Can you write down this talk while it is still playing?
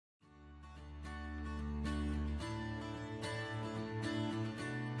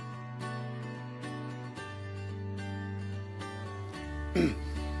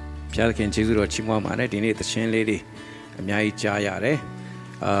Piazza King Jesus or Chimwamana, the Chin lady, Miai Jayare,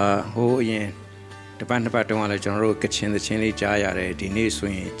 who in the Bandapaton General Kachin the Chinley Jayare, Dini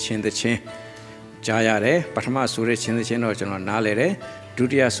Swing, Chin the Chin Jayare, Patama Sure Chin the Chin or General Nalere,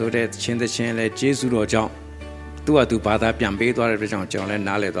 Dudia Sure Chin the Chin, Jesus or John. Tua tu Pada Piambe, or Region John and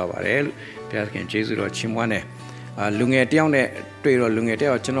Nale Dovarel, Piazza King Jesus or Chimwane, Lungetione, Trio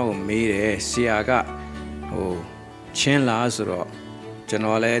Lungetia or General Mire, Siaga, oh, Chin Lazaro.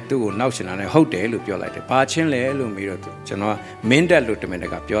 General to National Hotel, look your light, Pachin Le, Lumiro, General Mendel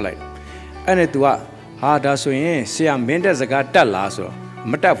Lutamena, your light. And it was hard as we see a Mendes a got Lasso,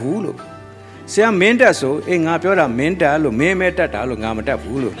 Matapulu. See a Mendaso, in Apura Mendal, May Metatalo,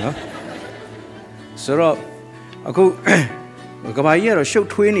 Gamatapulu. So, a go Gabayero show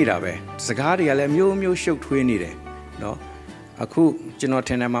 20 away. Sagari, I am you show 20. No, a cool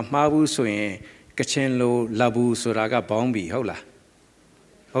Genotenama Mabu, so in Kachenlo, Labu, Soraga, Bombi, Hola.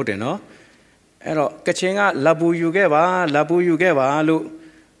 How do you know? Kachinga, Labu Yugeva, look,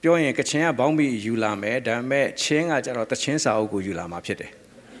 join Kachinga, Bombi, Yulame, Dame, Chinga, the Chinsa, Ogu Yulama Pite.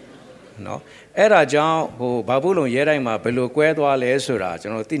 No, Era John, who Babulo Yerima, below Quedwa Lesura,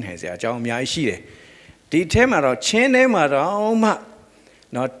 General Tinhazia, John Miashi. The Temara, Chenemara,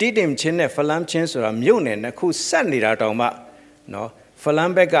 no, Tidim Chene, Falam Chensura, Munin, who suddenly Ratoma, no,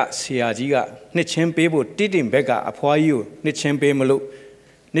 Falambega, Siajiga, Nichim people, Tidim Bega, Apoyu, Nichim Malu.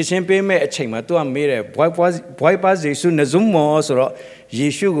 Nichempe me a chamber to a mere, why was the soon as Zoom was or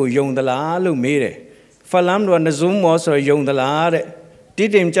Yeshu young the la lu mere. Falam one the Zoom was or young the la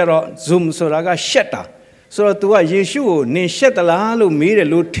did him jaro Zoom soraga shetta. So to a Yeshu, ni shetta la lu mere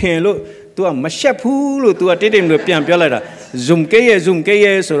lu ten lu to a mashapu to a tidim lu pian pialada. Zoom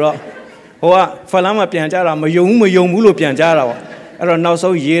keye sora. Hoa Falama pianjara, my young mulu pianjara. I don't know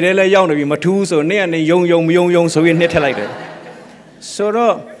so yere young to be matu so near and young so we net like that. So,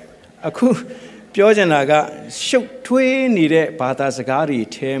 a cool Piojanaga shook 20 Pata Sagari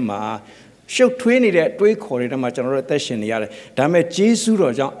Tema, shook 20 that 2 corridor much on rotation yard. Dame Jesu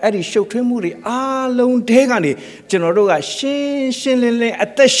or John Eddie shook 2 moody, alone tegani, General Shin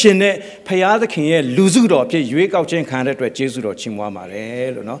at the Shine, Payada King, Luzudo, you wake out Chen Candid with Jesu or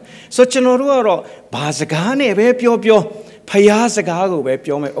Chimwamare, no? So General Bazagani, Pio. Payasagago, where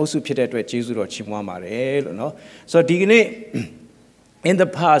Pio also pitted with Jesu or Chimwamare, no? So Digine. In the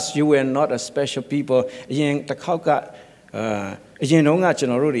past, you were not a special people. In the Kauka, Yenonga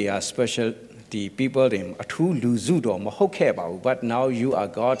generally are special the people in a true Luzudo, Mahokeba, but now you are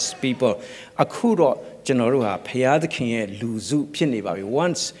God's people. Akuro generua, Payad King, Luzu, Piniba.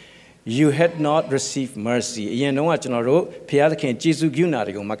 Once you had not received mercy. Yenonga general, Payad King, Jesu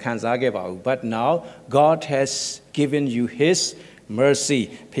Gunario, Makanzageba, but now God has given you his mercy.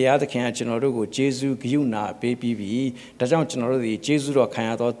 Payada can general Jesu Guna baby. Doesn't generally Jesu or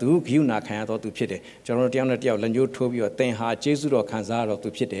Kanato to Guna Kanato to Pite. General Diana Dia Lanyo Tobi or Tenha Jesu or Kanzaro to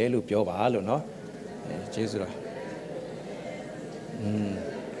Pite Lupio, no? Jesu.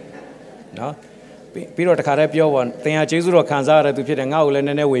 No? Piro the Carabio one, Tenha Jesu or Kanzara to Pite and Owl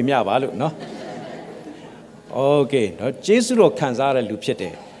and away Miavalu, no? Okay, no Jesu or Kanzara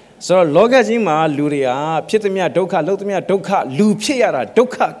Lupite. So Logajima, Luria, Pitamia Doka, Lotamia Doka, Lupiara,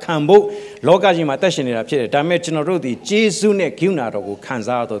 Doka, Cambo, Logajima Tashinera Pite, Dimensional Rodi, Jesune Gunaro,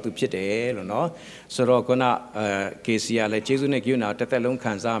 Kanzado to Pite, no? So Rogona, Kesia, like Jesune Guna, Tatalon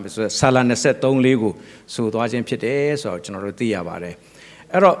Kanzam, Salaneset only go, so Dwajan Pite, so General Diabare.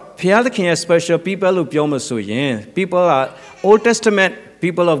 Piada King special people who Biomasu, people are Old Testament.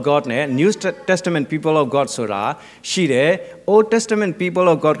 People of God, New Testament people of God, Surah, Shire, Old Testament people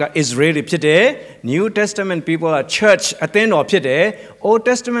of God, Israeli Pide, New Testament people are church, Atheno Pide, Old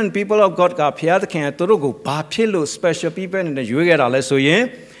Testament people of God, Piad King, Turugu, Bapilu, special people in the Yuga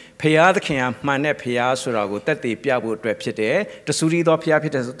Lesoye, Piad King, Mane Pia Surago, Tati Piabu Pide, the Surido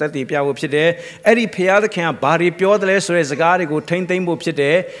Piapita, Tati Piabu Pide, Eddie Piad King, Bari Piodles, Rezagari, go Taintambo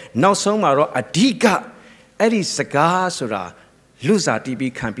Pide, no Somaro, Adiga, Eddie Sagar Surah. Lusa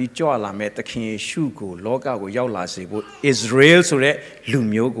TB can be Joala met the King Shugo, Loga, Yaula Sibu, Israel Sure,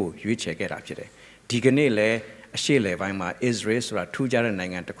 Lumiogo, you check it up today. Diganele, Shele, Vima, Israel Sura, 2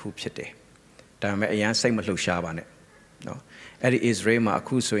 Jaranang and the Coup Chete. Dame a young same Lu Shabane. No, Eddie Israel,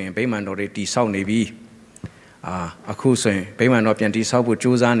 Akuso and Bayman already saw Navy. Akuso, Bayman of Yanti Sabu,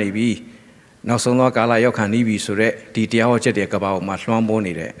 Josa Navy. Now so long Gala Yokan Nibi Sure, Ditia Jetek about Maslon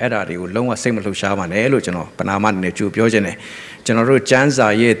Bonide, Edari, Loma Same Lu Shaban, Elogeno, Panaman, Neju Biogene. General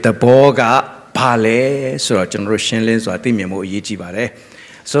Janza ye the Boga Pale, so General Shenlins or Timimo Yijibare.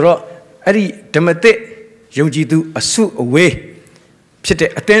 So, Eddie Demate, Yojidu, a suit away. Pite,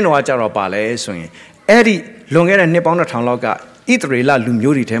 a ten or Jaro Pale, swinging. Eddie, longer and Nipona Tanloga, Israel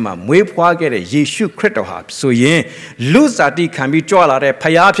Lumuri Tema, Mwepa get a Yeshu Cretoha, so ye lose that he can be Jola,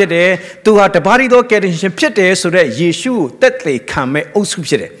 Payapede, to have the body do getting Pete, so that Yeshu that they can make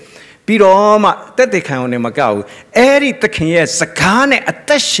Osupide. Piroma that they can on Macau, Eri the King, Sakane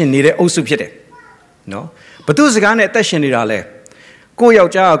attention needed Osupide. No, but those Sakane attention in Ale. Go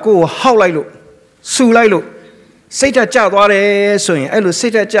Yauja, go how I look, Su I look. Seta job, what is so in Elu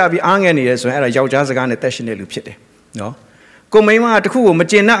Seta job, Angani, so I Yaujazagan attention Lupite. No. Go Mama to cool,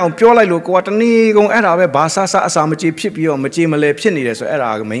 Magina, or Piola look, what a knee go at our Basasa, Samachi, Pipio, Majimale, Pinny, so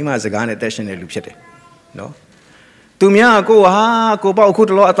Era, Mama Zagan attention Lupite. No. Tumia go, go about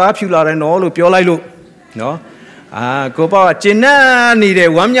Kutalo, Tapula, and all of Piola look. No. Go about Gina needed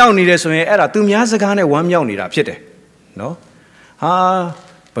 1 young needed so Era, Tumia Zagan, 1 young need up Pite. No.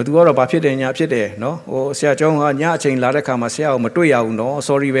 But what about Pite and Yapite? No. Oh, Sia Jong, Yachin, Laraka, Masia, Matuya, no,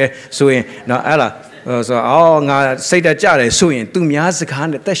 sorry, so no, Ella. So, oh, say that jar is suing, 2 years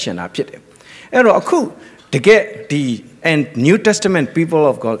can attention up yet. Error cool to get the and New Testament people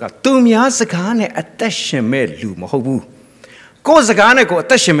of God got 2 years can attention made Lu Mohobu. Goes a gane go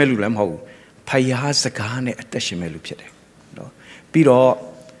attention melum ho. Payas a gane attention melupite. No.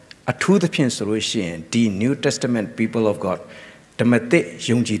 Pero a to the pin solution, the New Testament people of God. The Mate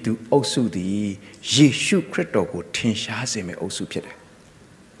Yunji to also the Yeshu Cretogo Tinshazime also pite.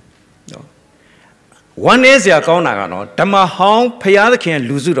 No. 1 is a corner, Tamahong, Payadakin,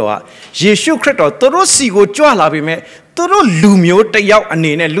 Luzudoa, Yeshu Creto, Torosigo, Joalabime, Toro Lumio, Tayao, and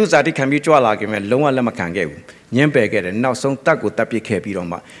Nina, Luzati can be Joalagime, Loa Lamakange, Yempeg, and now some taco tapi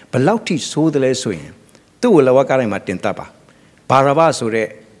capiroma, but Lauti so the less swing. 2 Lawakarima Tintapa,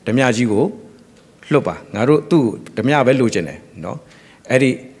 Paravasure, the Miajigo, Lopa, Naru, 2, the Miavelugene, no,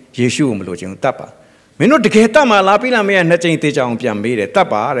 Eddie Yeshu Mulujan Tapa. Meno to get my lapina me and nothing teach on Piambe,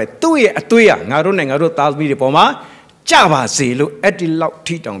 Tapa, 2 year, Narun and Aru Talbi Poma, Java Zelu, Eddie Lock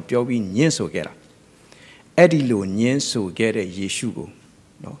Tit on Piobi, Yenso Gera. Eddie Lu Yenso get a Yeshugo.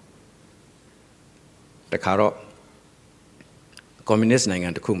 No. The Caro Communist Nang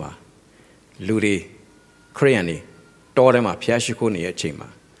and the Kuma, Ludi, Creani, Torema, Piashikoni, a chima,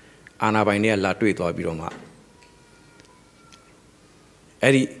 Anabine Latuit or Biroma.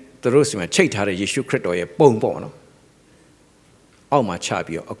 Eddie. The Rosima Chait had a Yeshu Creto a bone bono. Oh, my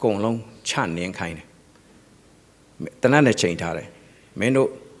chabio, a gone long chan and kind. The Nana chain tare. Meno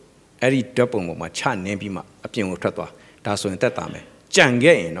Eddie double my chan name bima, a piano tratwa, that's on Tatame.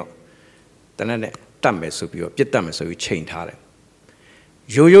 Jange, no. The Nana Tame supio, Pietame so we chain tare.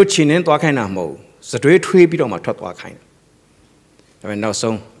 Yo chin and Wakana mo, so do it three bit on my tratwa kind. I mean, now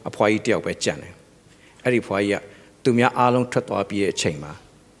so a poy deal by Jan. Eddie poya, to me along tratwa be a chamber.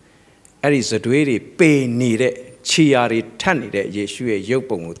 Is a duty pay needed, Chiari Tanide, Yeshu,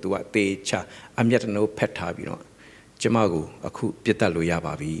 Yopon to what they cha, I'm yet no pet habino. Jamago, a coup Pietaluya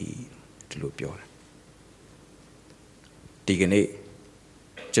babi, to Lupio. Digene,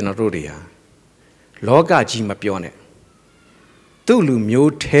 Generodia, Loga Jima Pione. Tulu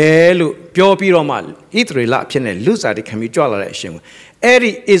mu telu, Pio Piromal, Itre Lapian, Lusa de Camijola.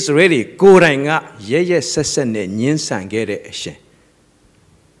 Eri is ready, Goranga, Ye Sessene, Ninsan Gere Eshe.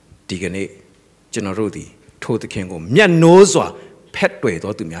 Digane, Generodi, told the king, Mianozwa, pet way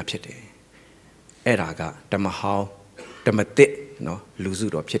or to Miapete. Eraga, Damahao, Damate, no,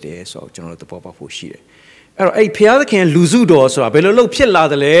 Luzudo Pete, so General the Papa for she. A Piada can Luzudo, so a bello pilla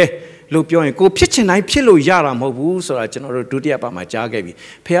de le, Lupio and go pitch and I pillow Yara Mobu, so I general duty about my jagabi.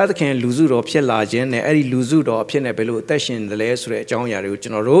 Piada can Luzudo, Pilla, Jen, Eri Luzudo, Pienabello, Tashin, the less John Yaru,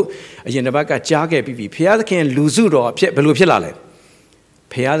 General, a Yenabaka jagabi, Piada can Luzudo, Piet Pillale.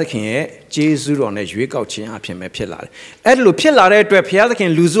 Payada can Jesus on a Juicauchin up in my pillar. Edlu pillar to a Piada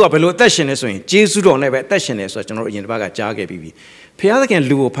can lose up a lotation as well. Jesus on a vetation as such an origin baga jaga bibi. Piada can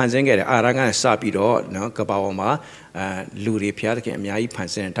lu panzanga, Aranga Sapido, no Kabaoma, Luri Piada can Miai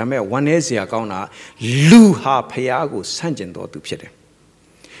Pansen, Tame, 1 is Yagona, Luha Payago Sanjendo to Piede.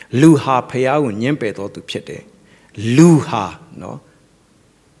 Luha Payago Nyempedo to Piede. Luha, no.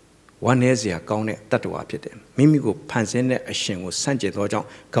 1 is a gone that to appear. Mimigo Pansene, a shame was Sanchez Dojo,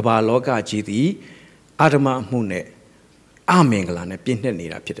 Cabaloga GD, Adama Mune, Arminglan, a pinta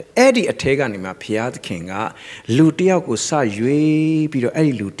appeared. Eddie a tegan in my Piat Kinga, Lutiago sa yue, Piro,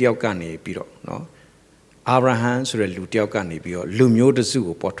 Eddie Lutiagani, Piro, no? Abrahams or Lutiagani, Piro, Lumio the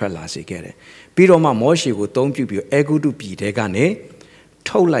Zoo, Portala Sigere. Piro ma Moshi would don't you be ego to be tegane.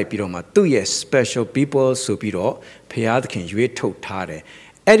 Told like Piroma, 2 years special people, so Piro, Piat can you told Tare.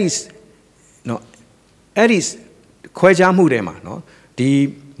 Eddie's no Eddie's Quajamudema, no, the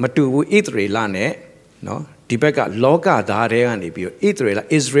Matu Itre Lane, no, the Becca Loga Dare and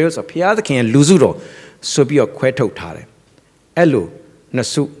Israel's a Piada can Luzudo, so be a Queto Tare. Elo,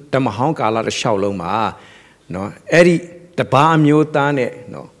 Nasu, Tamahonka, the Shaoloma, no, Eddie, the Bamio Tane,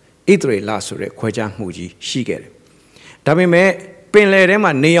 no, Idre Lasure, Quajang Muji, she get it. Tabime, Penle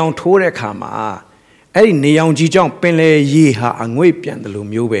Rema, Neon Tore Kama, Eddie Neon Jijong, Penle Yeha, and Wapian the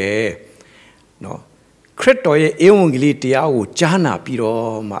Lumube, no, Cretoye, Eungilitia, Jana,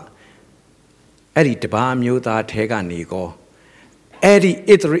 Piroma, Eddie, the Bamio, Tega Nigo. Eddie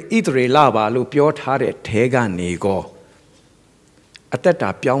Idre Lava, Lupiot had a Tega Nigo. At that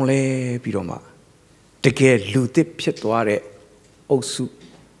time, Pyongle Piroma. The get Luti Pietware Osu,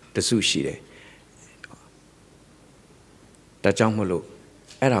 the sushi. The Jamolo,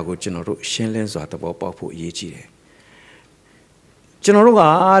 Erago General, Shenlens at the Bopapu Yeji. General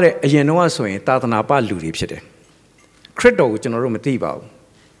are a Genoa swing, Tatanapa Ludipsede. Credo General Matiba.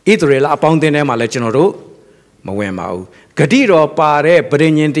 Idre upon the name of General. Mawemau, Gadiro pare,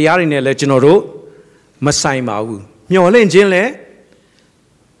 Brenyan Diarine Legenoro, Masai Mau, Miolen Jinle,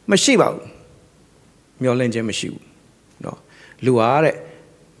 Mashiba, Miolen Jemashu, no, Luare,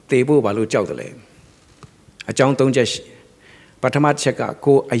 Table Balu Jodale. A John Donjash, Patamacheka,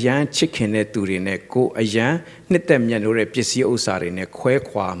 go a yan chicken at Durine, go a yan, knit them yanure, Pisi Osarine,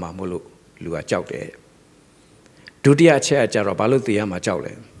 Quequa Mamulu, Lua Jode. Dudia chair Jarabalu the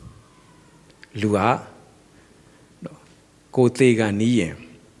Yamajole. Lua. Go Tega Niem.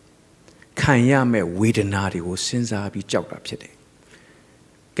 Kanyame Widenari was since I be jogged up today.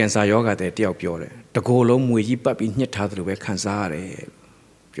 Kansa yoga de Dio Piore. The golom we yip up in Yatadu Kansare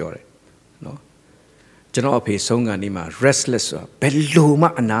Piore. No. Janope Songa Nima, restless,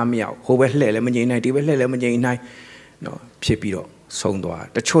 Belluma Anamia, Hovele Lemonina, Lemonina, no, Pipiro,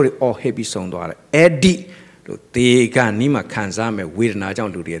 Sondua, the Chori or heavy Sondua, Eddie, Tega Nima Kansame,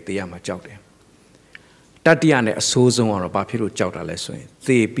 Widenajan Ludia, the Yamajode. Tatiana a Susan or a Bapiro Jota lesson,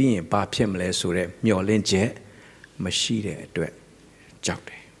 they being Bapim Lesure, Miolenje, Machine, Duet, Jote.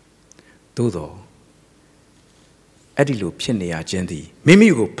 Dodo Edilu Pinia Gendi,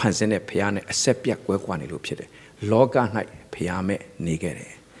 Mimigo Pansene Piane, a sepia Quequani Lupide, Loga Night, Piame, Nigere.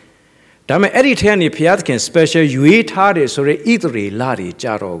 Dame Editani Piatkin special, you eat hard, so either Ladi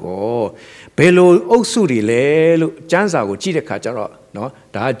Jarogo, Belo Osuri, Janza, Gita Kajaro, no,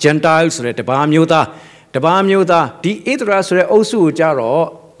 the Gentiles, the Bamuda. The Bamuda, the Idras Osu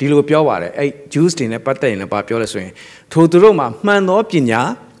Jaro, Dilu Piaware, a juiced in a patain in a popular swing. To the Roma, man no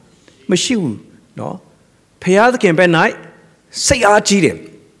pinya, Mashu, no. Payad came by night, say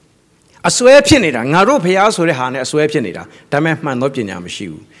Archie. A swear pinita, Naro Payas or a hand, a swear pinita, Dame man no pinya,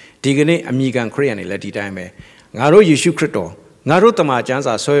 Mashu. Digene, Amiga and Korean, Lady Dame. Naro Yeshu Crito, Naro Tama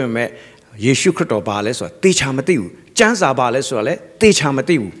Janza, so me Yeshu Crito Bales or teach Hamatiu, Janza Bales or teach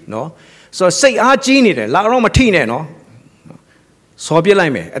Hamatiu, no. So say Archie, La Romatine, no. Sobia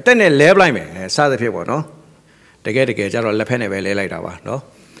lime, a ten lab lime, South people, no. The get a gauge or Lepene later, no.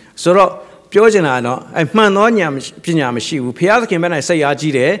 So, Piojana, no, and man on Yam Pinyamashi, Piat came when I say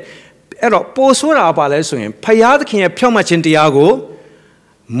Archie there, Ero Posura Baleswing, Payat King of Piomach in Diago,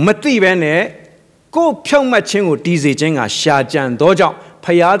 Mati Vene, go Piomaching, Dizzy Jenga, Shajan, Doja,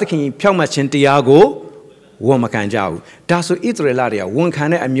 Payat King, Piomach in Diago. Womakanjao. Dasu Itrelaria, one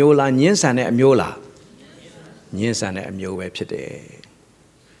can a mula, Ninsane a mula. Ninsane a mule website.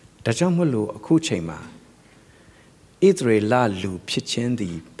 Dajamulu, a kuchema. Itrela lu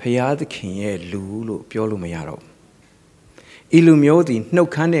pichendi, payad king lulu, piolumayaro. Illumiodi, no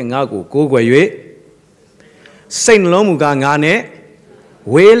cane ngago, go guay. Saint Lomugangane,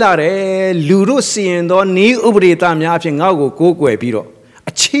 Welare, Lurusi and on ni ubrita yapping ngago, go guay biro.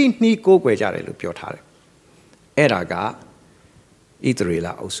 A chin ni go guayare lupiotare. Eraga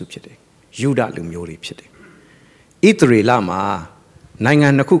Itrela Osupchete, Juda Lumiori Pchete. Itrela ma,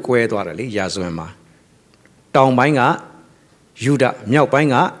 Nangan Nakukwe Dwarali, Yazwema. Town Banga, Juda, Miao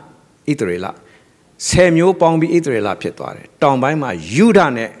Banga, Itrela. Samuel Pombi Itrela Pietware. Town Banga,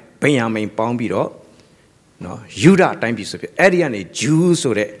 Juda ne, Benjamin Pombiro, no, Juda time piece of it. Ediane Jews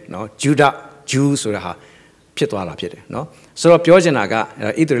or no, Juda, Jews or ha, Pietwala Piete, no. So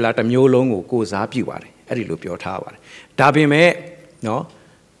Piojanaga, Itrela Miolongo goes up you are. Loop tower. Dabime, no?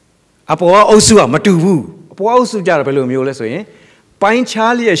 Apo Osua, Matuvu, Apo Jarabelu Mules, Pine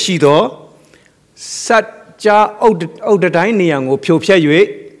Charlie a Shido, Satja Oda Diniang or Piopia,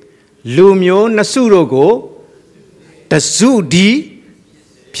 Lumio Nasurogo, the Zudi,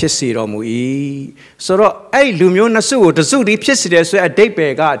 Piesiro Mui. So, a Lumio Nasu, the Zudi Piesides, a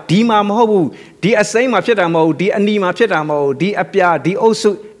Depega, Dima Mobu, the Asama Pietamo, the Anima Pietamo, the Apia, the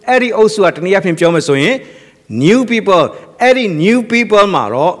Osu. Every also at Niapim Jomasoin, new people, every new people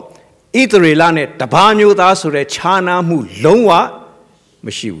maro, Itrelane, Tabanyu Dasure, Chana Mu, Lonwa,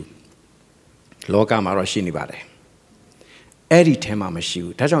 Mashu, Loka Marashini Bade. အဲ့ဒီထဲမှာမရှိ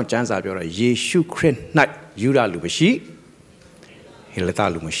ဘူးဒါကြောင့်ကျမ်းစာပြောတာယေရှုခရစ်၌ယူဒလူမရှိဟေလသ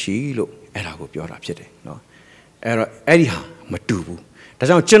လူမရှိလို့အဲ့ဒါကိုပြောတာဖြစ်တယ်နော်အဲ့တော့အဲ့ဒီဟာမတူဘူးဒါ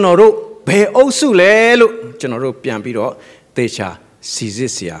ကြောင့်ကျွန်တော်တို့ဘယ်အုပ်စုလဲလို့ကျွန်တော်တို့ပြန်ပြီးတော့သေချာစီစ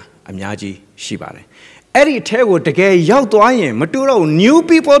စ်စရာအများကြီးရှိပါတယ်အဲ့ဒီအထဲကိုတကယ်ရောက်သွားရင်မတူတော့ new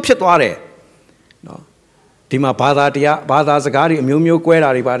people ဖြစ်သွားတယ်နော်ဒီမှာဘာသာတရားဘာသာစကားတွေအမျိုးမျိုးကွဲတာ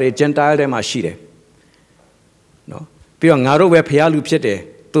တွေပါတယ် Gentile ထဲမှာရှိတယ်နော်ပြီးတော့ငါတို့ပဲဖျားလူဖြစ်တယ်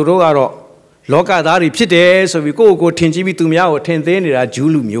သူတို့ကတော့လောကသားတွေဖြစ်တယ်ဆိုပြီးကိုယ့်ကိုယ်ထင်ကြည့်ပြီးသူများကိုထင်သေးနေတာ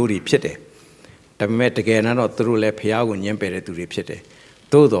ဂျူးလူမျိုးတွေဖြစ်တယ်ဒါပေမဲ့တကယ်တော့သူတို့လည်းဖျားကိုညှင်းပယ်တဲ့သူတွေဖြစ်တယ်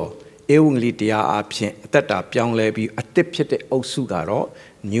သို့တော့ဧဝံဂေလိတရားအဖြစ်အသက်တာပြောင်းလဲပြီးအသစ်ဖြစ်တဲ့အုပ်စုကတော့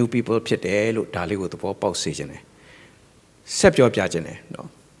new people ဖြစ်တယ်လို့ဒါလေးကိုသဘောပေါက်စေခြင်းတယ်ဆက်ပြောပြခြင်းတယ်နော်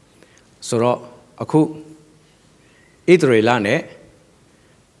ဆိုတော့အခုဣသရေလနဲ့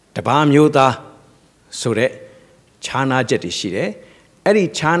တပါးမျိုးသားဆိုတဲ့ခြားနာချက်တွေရှိတယ်အဲ့ဒီ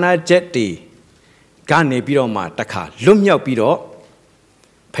ခြားနာချက်တွေကနေပြီးတော့မှတခါလွတ်မြောက်ပြီးတော့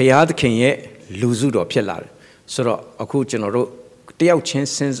ဖယားသခင်ရဲ့လူစုတော်ဖြစ်လာတယ်ဆိုတော့အခုကျွန်တော်တို့တယောက်ချင်း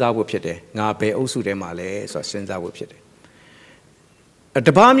စဉ်းစားဖို့ဖြစ်တယ်ငါဘယ်အုပ်စုထဲမှာလဲဆိုတာစဉ်းစားဖို့ဖြစ်တယ်တ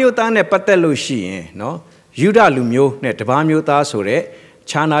ပါးမျိုးသားနဲ့ပတ်သက်လို့ရှိရင်နော်ယူဒလူမျိုးနဲ့တပါးမျိုးသားဆိုတဲ့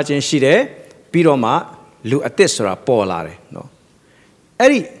ခြားနာခြင်းရှိတယ်ပြီးတော့မှလူအသစ်ဆိုတာပေါ်လာတယ်နော်အဲ့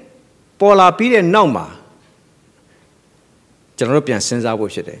ဒီပေါ်လာပြီးတဲ့နောက်မှာကျွန်တော်တို့ပြန်စဉ်းစား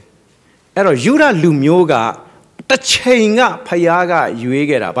ဖို့ဖြစ်တယ်အဲ့တော့ယူဒလူမျိုးကတစ်ချိန်ကဖယားကရွေး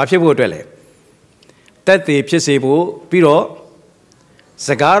ခဲ့တာဘာဖြစ်ဖို့အတွက်လဲတက်သေးဖြစ်စေဖို့ပြီးတော့စ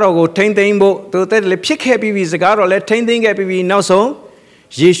ကားတော်ကိုထိမ့်သိမ်းဖို့သူတက်လည်းဖြစ်ခဲ့ပြီးစကားတော်လည်းထိမ့်သိမ်းခဲ့ပြီးနောက်ဆုံး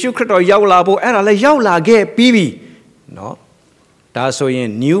ယေရှုခရစ်တော်ရောက်လာဖို့အဲ့ဒါလည်းရောက်လာခဲ့ပြီးနော်ဒါဆိုရင်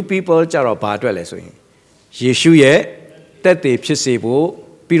new people ကြတော့ဘာအတွက်လဲဆိုရင်ယေရှုရဲ့တက်သေးဖြစ်စေဖို့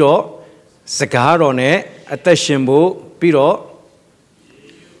ပြီးတော့စကားတော်နဲ့အသက်ရှင်ဖို့ပြီးတော့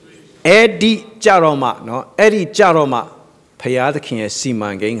အဲ့ဒီကြတော့မှနော်အဲ့ဒီကြတော့မှဖယားသခင်ရဲ့စီမံ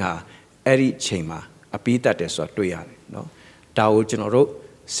ကိန်းဟာအဲ့ဒီချိန်မှာအပြီးတတ်တယ်ဆိုတာတွေ့ရတယ်နော်ဒါကိုကျွန်တော်တို့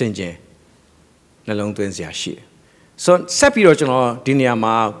စင်ကြင်နှလုံးသွင်းစရာရှိတယ်ဆိုဆက်ပြီးတော့ကျွန်တော်ဒီနေရာ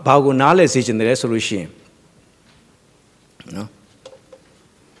မှာဘာကိုနားလည်စေချင်တယ်လဲဆိုလို့ရှိရင်နော်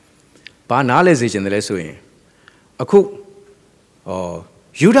ဘာနားလည်စေချင်တယ်လဲဆိုရင်အခု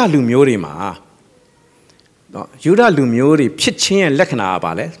ယူဒလူမျိုးတွေမှာနော်ယူဒလူမျိုးတွေဖြစ်ခြင်းရဲ့လက္ခဏာက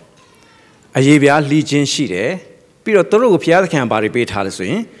ဘာလဲအရေးပြားလှီးခြင်းရှိတယ်ပြီးတော့သူတို့ကိုဘုရားသခင်ဘာတွေပေးထားလဲဆို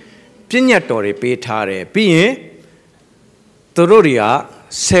ရင်ပညတ်တော်တွေပေးထားတယ်ပြီးရင်သူတို့တွေက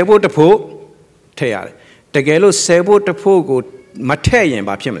ဆယ်ဖို့တဖို့ထည့်ရတယ်တကယ်လို့ဆယ်ဖို့တဖို့ကိုမထည့်ရင်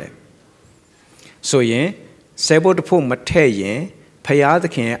ဘာဖြစ်မလဲဆိုရင်ဆယ်ဖို့တဖို့မထည့်ရင်ဘုရားသ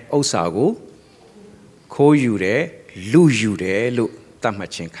ခင်ရဲ့ဥစ္စာကိုခိုးယူတယ်လူယူတယ်လို့သတ်မှ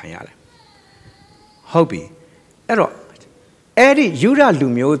တ်ခြင်းခံရတယ်ဟုတ်ပြီအဲ့တော့အဲ့ဒီယူဒလူ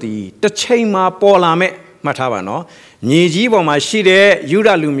မျိုးဒီတစ်ချိန်မှာပေါ်လာမဲ့မှတ်ထားပါနော်မြေကြီးပေါ်မှာရှိတဲ့ယူဒ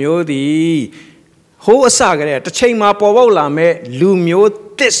လူမျိုးဒီဟိုးအစကတည်းကတစ်ချိန်မှာပေါ်ပေါက်လာမဲ့လူမျိုး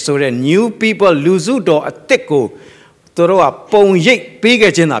တစ်ဆိုတဲ့ new people လူစုတော်အစ်စ်ကိုသူတို့ကပုံရိပ်ပေး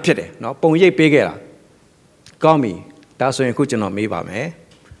ခဲ့ခြင်းသာဖြစ်တယ်နော်ပုံရိပ်ပေးခဲ့တာကောင်းပြီဒါဆိုရင်အခုကျွန်တော်မေးပါမယ်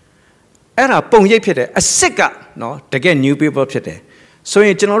အဲ့ဒါပုံရိပ်ဖြစ်တယ်အစ်စ်ကနော်တကယ် new people ဖြစ်တယ်ဆိုရ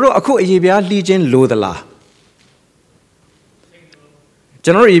င်ကျွန်တော်တို့အခုအရေးပြားလှီးခြင်းလိုသလားကျွ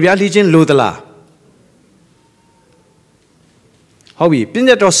န်တော်တို့အရေးပြားလှီးခြင်းလိုသလားဟုတ်ပြီပည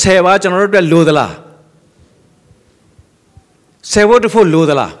တ်တော်10ပါးကျွန်တော်တို့အတွက်လိုသလား10ဖို့တဖို့လို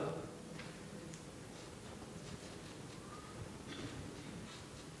သလား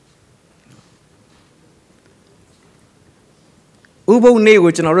ဥပုံနေ့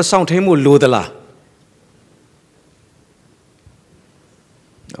ကိုကျွန်တော်တို့စောင့်ထိန်ဖို့လိုသလား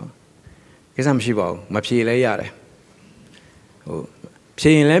နော်ကိစ္စမရှိပါဘူးမဖြေလဲရတယ်ဟို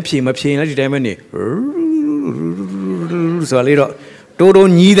ဖြေရင်လည်းဖြေမဖြေရင်လည်းဒီတိုင်းပဲနေဆိုလေတော့တိုးတိုး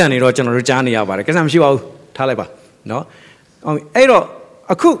ညီးတန်နေတော့ကျွန်တော်တို့ကြားနေရပါတယ်ကိစ္စမရှိပါဘူးထားလိုက်ပါနော်အဲ့တော့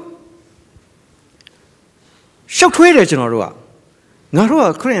အခုရှုပ်ထွေးတယ်ကျွန်တော်တို့ကငါတို့က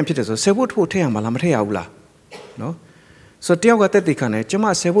ခရစ်ယာန်ဖြစ်တယ်ဆိုဆယ်ဖို့ထို့ထည့်ရမှာလားမထည့်ရဘူးလားနော်ဆိုတယောက်ကတက်တည်ခံတယ်ကျမ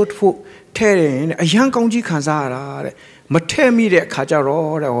ဆယ်ဖို့ထို့ထည့်တယ်အရန်ကောင်းကြီးခံစားရတာတဲ့မထည့်မိတဲ့အခါကျ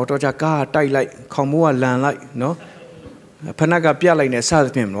တော့တဲ့ဟောတော့ကြကားတိုက်လိုက်ခေါင်မိုးကလန်လိုက်နော်ဖနက်ကပြလိုက်နေစသ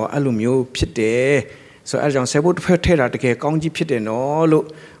ဖြင့်နော်အဲ့လိုမျိုးဖြစ်တယ်ဆိုတော့အဲ့ကြောင့်ဆယ်ဖို့တစ်ဖက်ထည့်တာတကယ်ကောင်းကြီးဖြစ်တယ်နော်လို့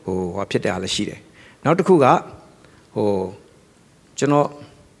ဟိုဖြစ်တယ်အားလည်းရှိတယ်နောက်တစ်ခုကဟိုကျွန်တော်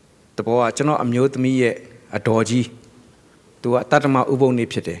တဘောကကျွန်တော်အမျိုးသမီးရဲ့အတော်ကြီးသူကတတ္တမဥပုံနေ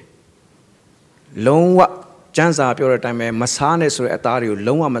ဖြစ်တယ်လုံးဝကျန်းစာပြောတဲ့အတိုင်းပဲမစားနဲ့ဆိုတဲ့အသားတွေကို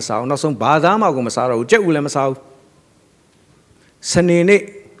လုံးဝမစားအောင်နောက်ဆုံးဘာသားမှကိုမစားတော့ဘူးကြက်ဦးလည်းမစားဘူးစနေနေ့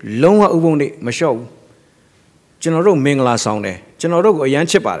လုံးဝဥပုံနေမလျှော့ဘူး ကျွန်တော်တို့မင်္ဂလာဆောင်တယ်ကျွန်တော်တို့ကိုအရန်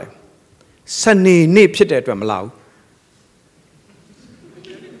ချစ်ပါတယ်စနေနေ့ဖြစ်တဲ့အတွက်မလား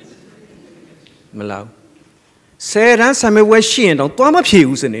မလားဆယ်တန်းဆံမေဝဲရှိရင်တော့သွားမဖြေ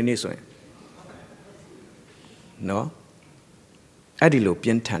ဘူးစနေနေ့ဆိုရင်နော်အဲ့ဒီလိုပြ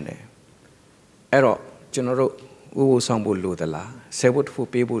င်းထန်တယ်အဲ့တော့ကျွန်တော်တို့ဥပုသ်ဆောင်ဖို့လိုသလားဆယ်ဖို့တစ်ဖို့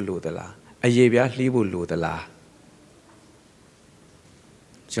ပေးဖို့လိုသလားအရေးပြားလှီးဖို့လိုသလား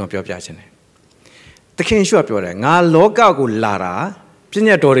ကျွန်တော်ပြောပြချင်တယ်သခင်ရှုပြောတယ်ငါလောကကိုလာတာပြည့်ည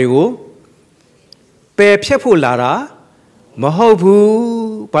တ်တော်တွေကိုပယ်ဖြတ်ဖို့လာတာမဟုတ်ဘူး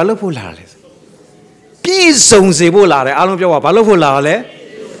ဘာလို့ဖို့လာလဲပြည့်စုံစေဖို့လာတယ်အားလုံးပြောပါဘာလို့ဖို့လာလဲ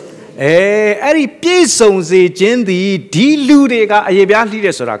အဲ့ဒီပြည့်စုံစေခြင်းသည်ဒီလူတွေကအရေးပြားလှီးတ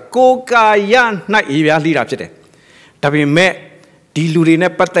ယ်ဆိုတာကိုယ်ကာယ၌အရေးပြားလှီးတာဖြစ်တယ်ဒါပေမဲ့ဒီလူတွေ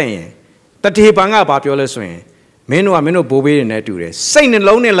နဲ့ပတ်သက်ရင်တထေပံကဘာပြောလဲဆိုရင်မင်းတို့ဘိုးဘေးတွေနဲ့တူတယ်စိတ်နှ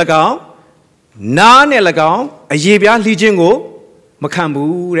လုံးနဲ့၎င်းနားနဲ့၎င်းအရေးပြားလှီးခြင်းကိုမခံ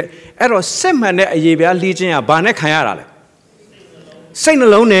ဘူးတဲ့အဲ့တော့စစ်မှန်တဲ့အရေးပြားလှီးခြင်းကဘာနဲ့ခံရတာလဲစိတ်နှ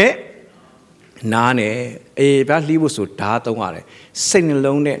လုံးနဲ့နားနဲ့အရေးပြားလှီးဖို့ဆိုဓာတ်သုံးရတယ်စိတ်နှ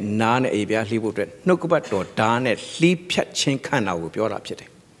လုံးနဲ့နားနဲ့အရေးပြားလှီးဖို့အတွက်နှုတ်ကပတ်တော်ဓာတ်နဲ့လှီးဖြတ်ခြင်းခံတာကိုပြောတာဖြစ်တယ်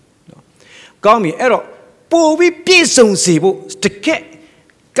နော်ကောင်းပြီအဲ့တော့ပို့ပြီးပြည့်စုံစေဖို့တကယ်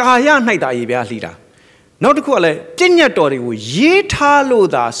ကာယ၌တာအရေးပြားလှီးတာနောက်တစ်ခုကလည်းပြည့်ညတ်တော်တွေကိုရေးထားလို့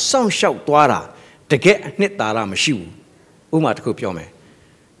သာစောင့်ရှောက်သွားတာတကယ်အနှစ်သာရမရှိဘူးဥပမာတစ်ခုပြောမယ်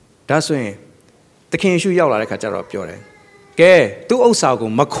ဒါဆိုရင်သခင်ယေရှုရောက်လာတဲ့ခါကျတော့ပြောတယ်ကဲသူ့ဥစ္စာကို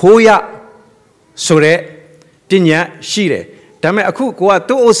မခိုးရဆိုတဲ့ပညာရှိတယ်ဒါပေမဲ့အခုကိုက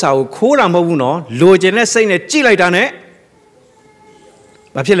သူ့ဥစ္စာကိုခိုးတာမဟုတ်ဘူးနော်လိုချင်တဲ့စိတ်နဲ့ကြိလိုက်တာနဲ့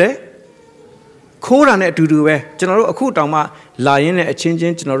ဘာဖြစ်လဲခိုးတာနဲ့အတူတူပဲကျွန်တော်တို့အခုတောင်မှလာရင်းနဲ့အချင်းချ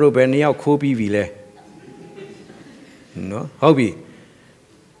င်းကျွန်တော်တို့ပဲနှစ်ယောက်ခိုးပြီးပြီလဲနော်ဟုတ်ပြီ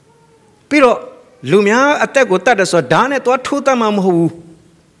ပြီးတော့လူများအသက်ကိုတတ်တယ်ဆိုတော့ဓာတ်နဲ့သွားထိုးတတ်မှာမဟုတ်ဘူး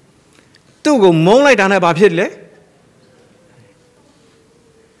သူ့ကိုမုန်းလိုက်တာနဲ့ဘာဖြစ်လဲ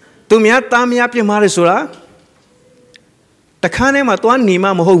သူများသားများပြစ်မှားတယ်ဆိုတာတခါနဲ့မှသွားနေမှ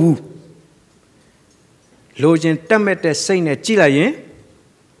မဟုတ်ဘူးလိုချင်တက်မဲ့တဲ့စိတ်နဲ့ကြည့်လိုက်ရင်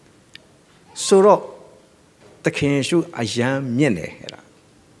ဆိုတော့သခင်ယေရှုအယံမြင့်တယ်အဲ့ဒါ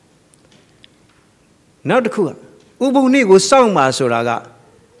နောက်တစ်ခုကဥပုသ်နေ့ကိုစောင့်ပါဆိုတာက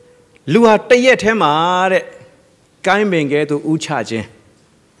လူဟာတရက်ထဲမှာတဲ့ကိုင်းပင်ကဲသို့ဥချခြင်း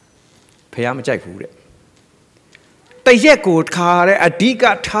ဖះမကြိုက်ဘူးတဲ့တရက်ကိုခါတဲ့အဓိက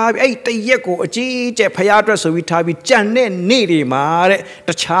ထားပြီးအဲ့တရက်ကိုအကြီးကျယ်ဖះအတွက်ဆိုပြီးထားပြီးကြံတဲ့နေ့တွေမှာတဲ့တ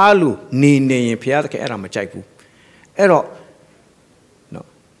ခြားလူနေရင်ဖះသခင်အဲ့ဒါမကြိုက်ဘူးအဲ့တော့နော်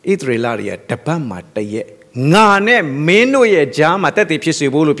ဣသရေလတွေကတပတ်မှာတရက်ငါနဲ့မင်းတို့ရဲ့ကြားမှာတက်တည်ဖြစ်စေ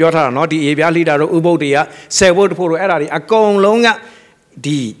ဖို့လို့ပြောထားတာနော်ဒီအေပြားလိတာတို့ဥပုသ်တွေကဆယ်ဖို့တဖို့တို့အဲ့ဒါတွေအကုန်လုံးက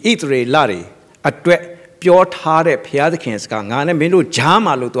ဒီဣသရေလတွေအတွက်ပြောထားတဲ့ဘုရားသခင်စကားငါနဲ့မင်းတို့ကြား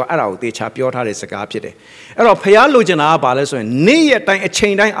မှာလို့သူကအဲ့ဒါကိုသေချာပြောထားတဲ့စကားဖြစ်တယ်အဲ့တော့ဘုရားလိုချင်တာကဘာလဲဆိုရင်နေ့ရက်တိုင်းအချိ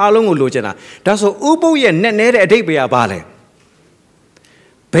န်တိုင်းအားလုံးကိုလိုချင်တာဒါဆိုဥပုသ်ရဲ့နဲ့နဲတဲ့အဓိပ္ပာယ်ကဘာလဲ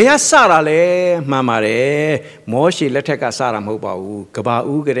ဘယ်ကစတာလဲမှန်ပါတယ်မောရှေလက်ထက်ကစတာမဟုတ်ပါဘူးကဘာ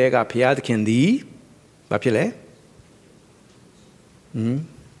ဦးကလေးကဘုရားသခင်သည်ဘာဖြစ်လဲ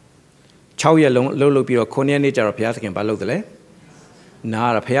6ရက်လုံးလှုပ်ပြီးတော့9ရက်နေ့ကျတော့ဘုရားသခင်ဘာလုပ်တယ်လဲ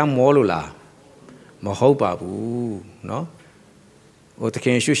နားရဘုရားမောလို့လားမဟုတ်ပါဘူးเนาะဟိုသခ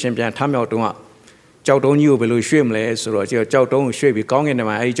င်ရွှေရှင်ပြန်ထမြောက်တုံးကကြောက်တုံးကြီးကိုဘယ်လိုရွှေ့မလဲဆိုတော့ကြောက်တုံးကိုရွှေ့ပြီးကောင်းကင်တမ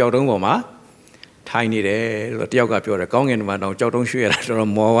န်အဲဒီကြောက်တုံးပေါ်မှာထိုင်နေတယ်လို့တယောက်ကပြောတယ်ကောင်းကင်တမန်တောင်ကြောက်တုံးရွှေ့ရတာတော်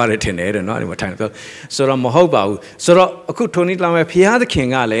တော်မောသွားတယ်ထင်တယ်တဲ့เนาะဒီမှာထိုင်ပြောဆိုတော့မဟုတ်ပါဘူးဆိုတော့အခုထိုနည်းလာမဲ့ဘုရားသခင်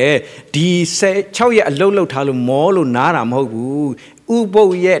ကလည်းဒီ6ရက်အလုတ်လောက်ထားလို့မောလို့နားတာမဟုတ်ဘူးဥပု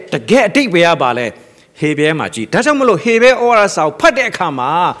သ်ရဲ့တကယ်အတိတ်ပဲပါလဲဟေဘဲမှာကြည်ဒါကြောင့်မလို့ဟေဘဲဩဝါဒစာကိုဖတ်တဲ့အခါ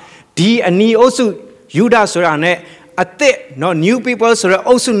မှာဒီအနီအုပ်စုယူဒဆိုတာနဲ့အသစ်နော် new people ဆိုတဲ့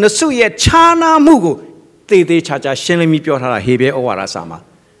အုပ်စုနှစ်စုရဲ့ခြားနာမှုကိုသေသေးချာချာရှင်းလင်းပြီးပြောထားတာဟေဘဲဩဝါဒစာမှာ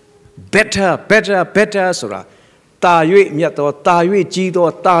better ဆိုတာတာ၍မြတ်သောတာ၍ကြီးသော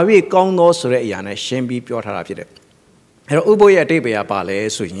တာ၍ကောင်းသောဆိုတဲ့အရာနဲ့ရှင်းပြီးပြောထားတာဖြစ်တယ်အဲ့တော့ဥပုသ်ရဲ့အတိတ်ပဲပါလဲ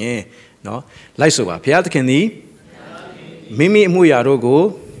ဆိုရင်နော်လိုက်ဆိုပါဘုရားသခင်သည်မိမိအမှုရာတို့ကို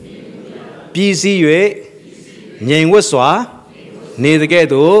ပြည်စည်း၍ငြိမ်ဝတ်စွာနေတကဲ့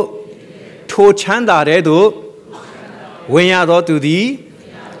သို့ထိုချမ်းသာတဲ့သို့ဝင်ရသောသူသည်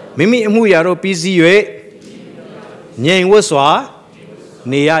မိမိအမှုရာတို့ပြည်စည်း၍ငြိမ်ဝတ်စွာ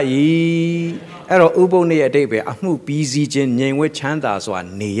နေရ၏အဲ့တော့ဥပုသ်နေ့ရဲ့အတိတ်ပဲအမှုပြီးစီးခြင်းငြိမ်ဝတ်ချမ်းသာစွာ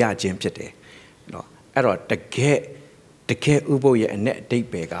နေရခြင်းဖြစ်တယ်နော်အဲ့တော့တကယ်ဥပုသ်ရဲ့အ내အတိတ်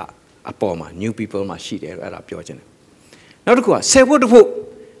ပဲကအပေါ်မှာ new people မှာရှိတယ်အဲ့ဒါပြောခြင်းတယ်နောက်တစ်ခုကဆယ်ဖို့တစ်ဖို့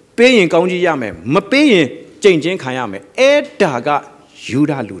ပေးရင်ကောင်းကြီးရမယ်မပေးရင်ကြိမ်ချင်းခံရမယ်အဲ့ဒါက ယူ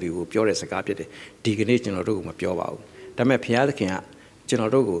ဒလူတွေကိုပြောတဲ့စကားဖြစ်တယ်ဒီကနေ့ကျွန်တော်တို့ကမပြောပါဘူးဒါပေမဲ့ဘုရားသခင်ကကျွန်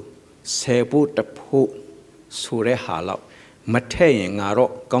တော်တို့ကိုဆယ်ဖို့တဖို့ဆိုတဲ့ဟာလောက်မထည့်ရင်ငါ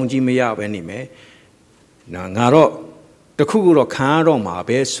တော့ကောင်းကြီးမရပဲနေမယ်ငါတော့တခုခုတော့ခံရတော့မှာ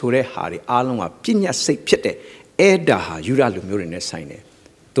ပဲဆိုတဲ့ဟာတွေအားလုံးကပြည့်ညတ်စိတ်ဖြစ်တဲ့အဲ့ဒါဟာယူဒလူမျိုးတွေနဲ့ဆိုင်တယ်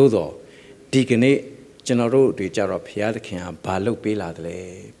သို့တော့ဒီကနေ့ကျွန်တော်တို့တွေကြတော့ဘုရားသခင်ကဘာလုပ်ပေးလာတယ်လဲ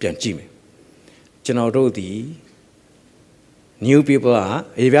ပြန်ကြည့်မယ်ကျွန်တော်တို့ဒီ new people ဟာ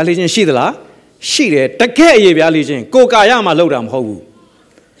အရေးပြားလေးချင်းရှိသလားရှိတယ်တကယ်အရေးပြားလေးချင်းကိုကာရမှာလောက်တာမဟုတ်ဘူး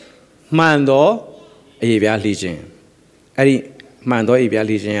မှန်တော့အရေးပြားလေးချင်းအဲ့ဒီမှန်တော့အရေးပြား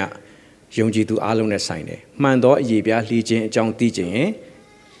လေးချင်းကယုံကြည်သူအားလုံးနဲ့ဆိုင်တယ်မှန်တော့အရေးပြားလေးချင်းအကြောင်းသိခြင်း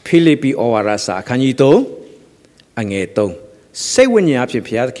ဖိလိပ္ပိဩဝါဒစာအခန်းကြီး3အငယ်3စိတ်ဝိညာဉ်အဖြစ်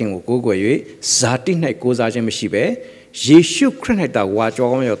ဘုရားသခင်ကိုကိုးကွယ်၍ဇာတိ၌ကိုးစားခြင်းမရှိဘဲယေရှုခရစ်၌သာဝါကြွား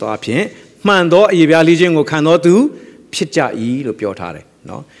ကောင်းရောက်သောအဖြစ်မှန်သောအရေးပြားလေးချင်းကိုခံတော်သူဖြစ်ကြ၏လို့ပြောထားတယ်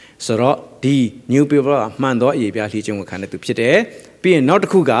နော်ဆိုတော့ဒီ new people ကမှန်သောအရေးပြားလေးချင်းကိုခံတဲ့သူဖြစ်တယ်ပြီးရင်နောက်တ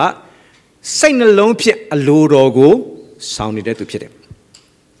စ်ခုကစိတ်နှလုံးဖြစ်အလိုတော်ကိုဆောင်နေတဲ့သူဖြစ်တယ်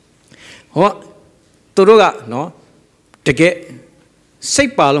ဟောသူတို့ကနော်တကယ်စိ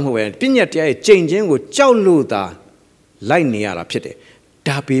တ်ပါလို့မဟုတ်ပဲပြည့်ညတ်တရားရဲ့ကြိမ်ချင်းကိုကြောက်လို့သာလိုက်နေရတာဖြစ်တယ်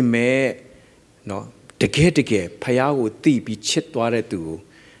ဒါပေမဲ့နော်တကယ်ဖယားကိုသိပြီးချစ်သွားတဲ့သူကို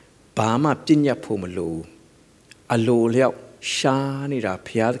ဘာမှပြည့်ညတ်ဖို့မလိုအလိုလျောက်ရှားနေတာ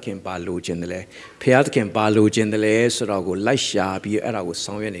ဘုရားသခင်ဘာလိုချင်တယ်လဲဘုရားသခင်ဘာလိုချင်တယ်လဲဆိုတော့ကိုလိုက်ရှာပြီးအဲ့ဒါကို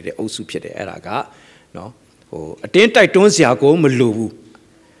ဆောင်ရွက်နေတဲ့အုပ်စုဖြစ်တယ်အဲ့ဒါကနော်ဟိုအတင်းတိုက်တွန်းစရာကိုမလိုဘူး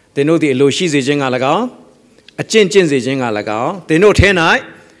သင်တို့ဒီအလိုရှိစေခြင်းက၎င်းအကျင့်ကျင့်စေခြင်းက၎င်းသင်တို့ထဲ၌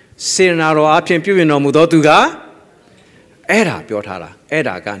စေနာတော်အဖြစ်ပြုပြင်တော်မူသောသူကအဲ့ဒါပြောထားတာအဲ့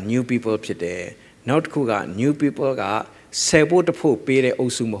ဒါက new people ဖြစ်တယ်နောက်တစ်ခုက new people ကဆယ်ဖို့တဖို့ပေးတဲ့အု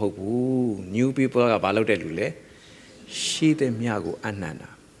ပ်စုမဟုတ်ဘူး new people ကဘာလုပ်တဲ့လူလဲရှိတဲ့မြကိုအနှံ့တာ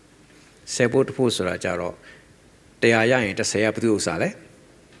ဆယ်ဖို့တဖို့ဆိုတာကြတော့100ရရင်30ကဘယ်သူဥစ္စာလဲ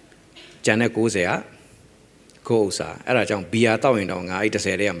ကျန်တဲ့90ကကိုဥစ္စာအဲ့ဒါကြောင့်ဘီယာတောက်ရင်တော့ငါအဲ့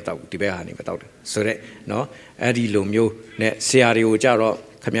30တည်းကမတောက်ဘူးဒီဘက်ကနေမတောက်တယ်ဆိုတော့နော်အဲ့ဒီလိုမျိုးနဲ့ဆရာတွေကိုကြတော့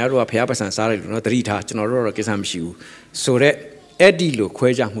ခင်ဗျားတို့ကဖျားပစံစားတယ်လို့နော်သတိထားကျွန်တော်တို့တော့ကိစ္စမရှိဘူးဆိုတော့အဲ့ဒီလိုခွဲ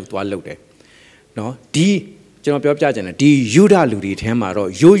ခြားမှုသွားလုပ်တယ်နော်ဒီကျွန်တော်ပြောပြချင်တယ်ဒီယူဒလူတွေထဲမှာတော့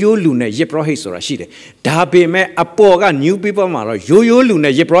ရိုးရိုးလူနဲ့ယစ်ပရောဟိတ်ဆိုတာရှိတယ်ဒါပေမဲ့အပေါ်က new people မှာတော့ရိုးရိုးလူ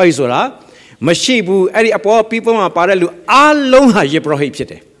နဲ့ယစ်ပရောဟိတ်ဆိုတာမရှိဘူးအဲ့ဒီအပေါ် people မှာပါတဲ့လူအားလုံးဟာယစ်ပရောဟိတ်ဖြစ်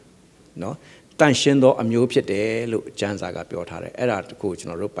တယ်နော်တန်ရှင်းသောအမျိုးဖြစ်တယ်လို့ကျမ်းစာကပြောထားတယ်အဲ့ဒါတခုကျွန်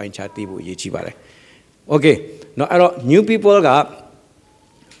တော်တို့ပိုင်းခြားသိဖို့အရေးကြီးပါတယ် okay နော်အဲ့တော့ new people က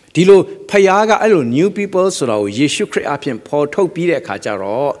ဒီလိုဖယားကအဲ့လို new people ဆိုတာကိုယေရှုခရစ်အပြင်ပေါ်ထုတ်ပြီးတဲ့အခါကျ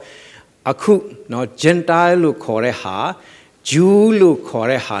တော့အခုနော် Gentile လို့ခေါ်တဲ့ဟာ Jew လို့ခေါ်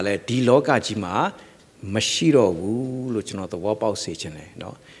တဲ့ဟာလဲဒီလောကကြီးမှာမရှိတော့ဘူးလို့ကျွန်တော်သဘောပေါက်စေချင်တယ်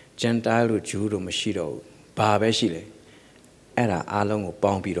နော် Gentile လို့ Jew လို့မရှိတော့ဘူးဘာပဲရှိလဲအဲ့ဒါအားလုံးကို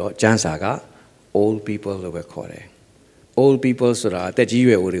ပေါင်းပြီးတော့ကျမ်းစာက old people လို့ပဲခေါ်တယ် old people ဆိုတာအသက်ကြီး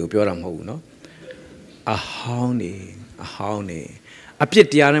ရွယ်အိုတွေကိုပြောတာမဟုတ်ဘူးနော်အဟောင်းနေအပြစ်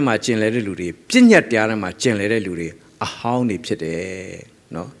တရားထဲမှာကျင်လည်တဲ့လူတွေပြည့်ညတ်တရားထဲမှာကျင်လည်တဲ့လူတွေအဟောင်းနေဖြစ်တယ်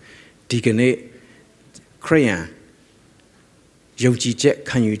နော်ဒီကနေ့ခရိယန်ယုံကြည်ချက်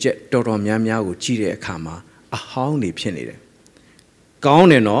ခံယူချက်တော်တော်များများကိုကြည့်တဲ့အခါမှာအဟောင်းနေဖြစ်နေတယ်ကောင်း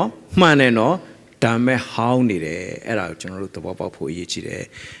တယ်နော်မှန်တယ်နော်ဒါမဲ့ဟောင်းနေတယ်အဲ့ဒါကိုကျွန်တော်တို့သဘောပေါက်ဖို့အရေးကြီးတယ်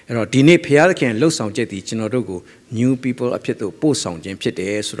အဲ့တော့ဒီနေ့ဘုရားသခင်လှုပ်ဆောင်ချက်ဒီကျွန်တော်တို့ကို new people အဖြစ်သို့ပို့ဆောင်ခြင်းဖြစ်တ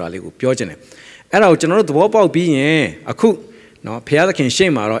ယ်ဆိုတာလေးကိုပြောချင်တယ်အဲ့ဒါကိုကျွန်တော်တို့သဘောပေါက်ပြီးရင်အခုနော်ဘုရားသခင်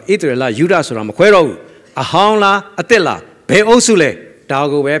ရှေ့မှာတော့ဣသရေလယူဒဆိုတာမခွဲတော့ဘူးအဟောင်းလားအသစ်လားဘယ်အုပ်စုလဲဒါ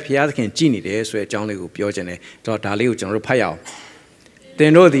ကိုပဲဘုရားသခင်ကြည်နေတယ်ဆိုတဲ့အကြောင်းလေးကိုပြောချင်တယ်တော့ဒါလေးကိုကျွန်တော်တို့ဖတ်ရအောင်သ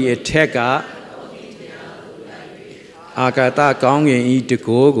င်တို့ဒီအထက်ကအာကာသကောင်းကင်ဤတ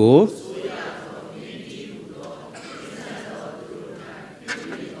ကိုးကို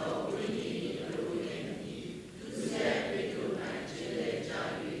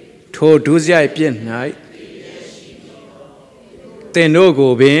ထိုဒုစရိုက်ပြစ်၌သင်တို့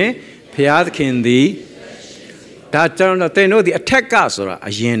ကိုပင်ဘုရားသခင်သည်ဒါကျွန်တော်တင်တို့ဒီအထက်ကဆိုတာ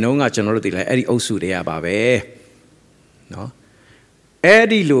အရင်တုန်းကကျွန်တော်တို့ဒီလဲအဲ့ဒီအုပ်စုတွေကပါပဲနော်အဲ့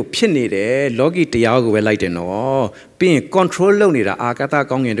ဒီလိုဖြစ်နေတယ်လောကီတရားကိုပဲလိုက်တယ်နော်ပြီးရင် control လုပ်နေတာအာကာသ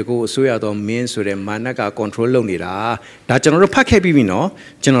ကောင်းကင်တကူအစိုးရတော်မင်းဆိုတဲ့မာနက control လုပ်နေတာဒါကျွန်တော်တို့ဖတ်ခဲ့ပြီးပြီနော်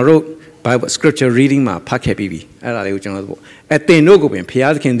ကျွန်တော်တို့ Bible scripture reading မှာဖတ်ခဲ့ပြီးပြီအဲ့ဒါလေးကိုကျွန်တော်တို့အသင်တို့ကိုပင်ဘု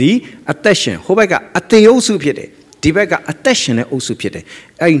ရားသခင်သည်အသက်ရှင်ဟိုဘက်ကအသေးအုပ်စုဖြစ်တယ်ဒီဘက်ကအသက်ရှင်တဲ့အုပ်စုဖြစ်တယ်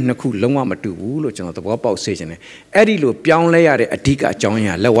အဲ့ဒီနှစ်ခုလုံးဝမတူဘူးလို့ကျွန်တော်သဘောပေါက်စေချင်တယ်အဲ့ဒီလိုပြောင်းလဲရတဲ့အဓိကအကြောင်းအ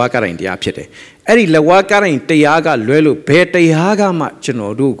ရာလက်ဝါးကားတိုင်းတရားဖြစ်တယ်အဲ့ဒီလက်ဝါးကားတိုင်းတရားကလွဲလို့ဘယ်တရားကမှကျွန်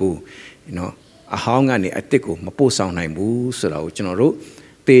တော်တို့ကိုနော် a hong and a tickle, Mapo sound name boo, so general,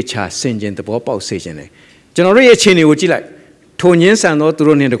 Techa singing the ball station. Generally, a chini would you like Tonyans and not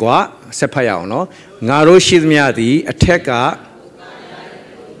run in the gua, Sepayano, Naro Shidmiadi, attacker,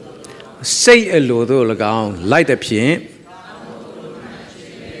 say a lodo lagown, light a pin,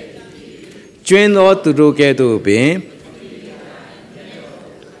 join not to do get to be.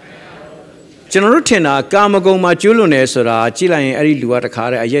 General Tina, Gamagoma Julunesora, Chila and Eri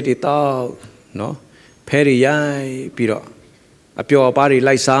Luatacare, a yet it all, no? Perry Yai, Piro. A pure body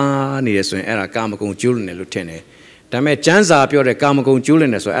like San, yes, when Era Gamagong Julene, Lieutenant. Dame Janza, pure Gamagong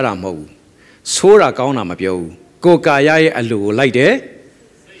Julenes or Eramo. Sora Gauna Mapio. Go Gayai a lu like there.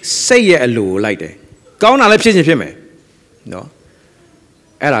 Say a lu like there. Gauna lepsin him. No?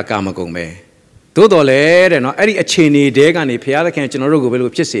 Era Gamagong me. Todo le, no, a chini dig and a piacan general will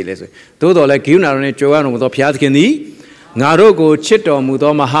pieces. Todo like you know, and Joan with a piacani. Narogo, Chito,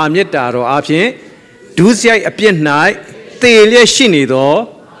 Mudoma, Hamyeta, or Apien. Duzia a pin night. Telia Shinido.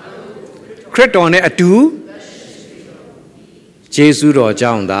 Cretone a two. Jesu or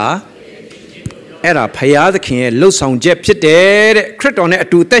Jounda. Era Payadakin, Losong Jep Pite, Cretone a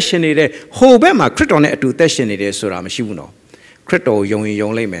two tessionide. Hobema, Cretone a two tessionide, Suramashuno. Creto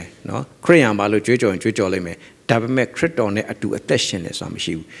young lame, no? Crayon Balu Jojo and Jojo lame. Dabame Cretone a two attention as I'm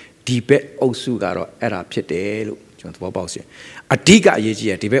sure. Deep Osugaro era Pite, John Bobos. A diga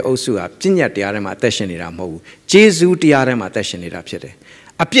yeji, Dibe Osua, Tinia diarema tessionira mo. Jesu diarema tessionira pite.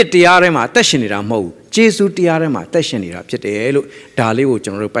 A pit diarema tessionira mo. Jesu diarema tessionira pite. Dali,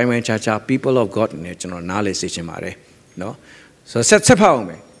 General Payman Chacha, people of God in general analysis, no? So set up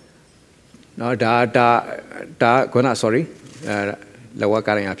me. No, gonna sorry. Lawa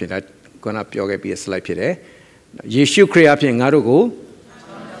carrying up in that gonna yoga be a slide here. Yeshu creating Narugo.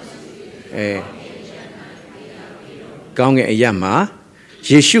 Gang a yama.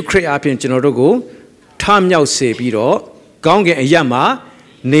 Yeshu creating Genorugo. Tam Yao se biro. Gang a yama.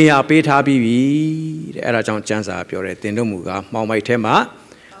 Nea beta bibi. Era John Jansa pure. Tendumuga. Mamma tema.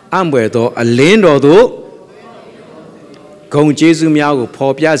 Amwedo a land or do. Gong Jesu Miao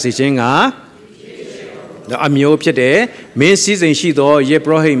Popia Sichinga. The Amiopide, main season she do, ye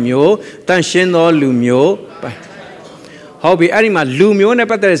brohimio, Tansheno Lumio. How be Arima Lumio,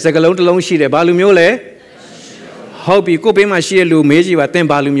 never there is a galon alone she de Balumiole? How be Cope Machia Lumejiva, ten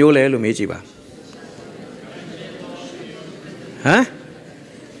Balumiole, Lumejiva? Huh?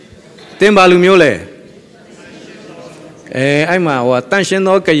 Ten Balumiole. I'm a what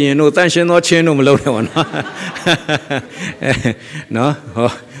Tansheno Cayeno, Tansheno Chenum Lone. No?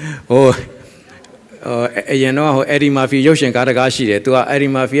 Oh. You know, Eddie Mafia, Yoshin Karagashi, to Eddie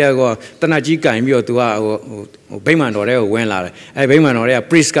Mafia, Tanajika, and you to Bayman or Wenla, a Bayman or a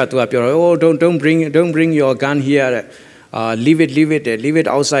priest got to appear. Oh, don't bring your gun here. Leave it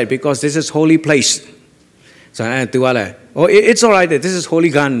outside because this is holy place. So, oh, it's all right. This is holy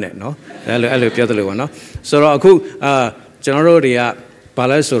gun, no? So, General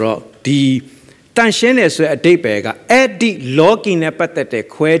Palasoro, the Tanshin is a day beggar, Eddie logging a pathetic,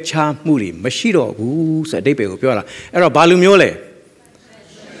 quecha moody, Machiro, who's a day beggar, Pura, Era Balumiole.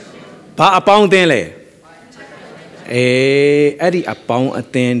 Pa a pound denle. Eddie a pound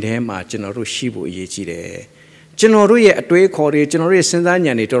attend him at General Shibu Yichide. General at Way Corey, General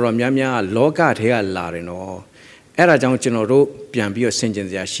Sendanian, Torom Yamia, Logat here, Larino. Era John General, Piambio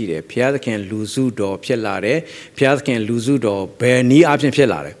Senjans Yashide, Pierre can luzudo, Pielare, Pierre can luzudo, bear knee option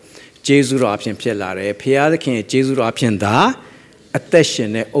Pielare. Jesu option Pielare, Pierre can Jesu option da,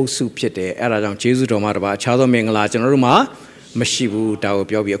 attention, Osu Piete, Era John Jesu Domaba, Chado Mingla, General Mashibu, Dao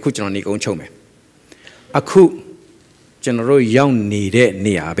Biobia, Kuchani on Chome. A coup General Young needed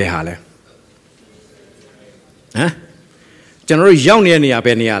near Behale. Huh? General Young near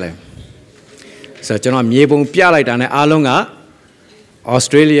Beniale. So, General Miebon Pialite and Alonga,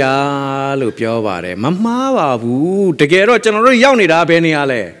 Australia, Lupio Vare, Mamma, woo, together, General Young need a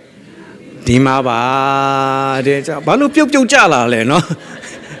Beniale. Dimaba, Balupio Jala, no?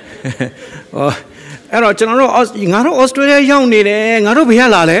 Oh, General Australia Young need a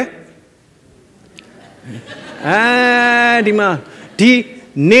Narubialale. Ah, Dima, Di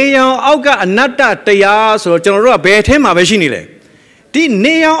Neo Auga Anata Taya, so General bet him a machinile. Di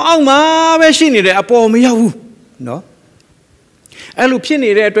Neo Alma machinile, a poem yahu. No? A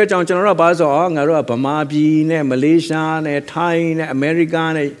lupini red General Bazo, Nara, Bamabi, Malaysia, Thai,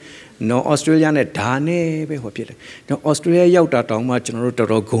 American, no Australian, Dane, no Australia Yauta, General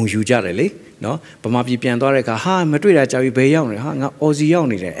Gonju Jarely, no? Bamabi Piandorica, ha, Madrid, Javi Bayon, hung up Ozzy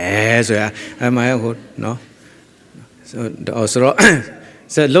only. As am I good, no? So,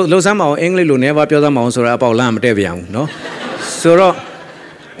 so Losamo, English, will never build a monster about Lamb Devian, no? So,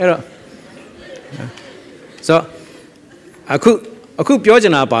 So, akuပြောချ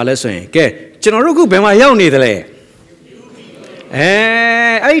င်တာပါလဲဆိုရင်ကဲကျွန်တော်တို့အခုဘယ်မှာရောက်နေသလဲ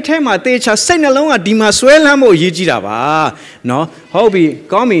အဲ့ဒီထဲမှာတေချာစိတ်နှလုံးကဒီမှာဆွဲလန်းဖို့အရေးကြီးတာပါနော်ဟုတ်ပြီ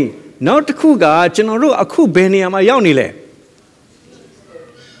ကောင်းပြီနောက်တစ်ခုကကျွန်တော်တို့အခုဘယ်နေရာမှာရောက်နေလဲ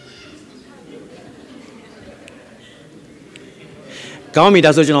ကောင်းပြီ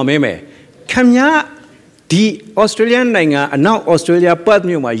ဒါဆိုကျွန်တော်မေးမယ်ခင်ဗျာဒီဩစတြေးလျနိုင်ငံအနောက်ဩစတြေးလျပတ်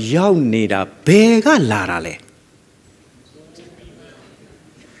မြို့မှာရောက်နေတာဘယ်ကလာတာလဲ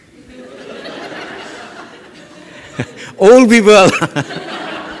Old people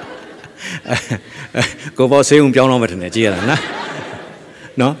ကိုဘောဆေးုံပြောင်းတော့မှထင်တယ်ကြည့်ရတာ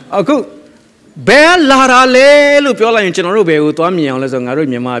နော်အခုဘယ်လာတာလဲလို့ပြောလိုက်ရင်ကျွန်တော်တို့ဘယ်ကိုသွားမြင်အောင်လဲဆိုငါတို့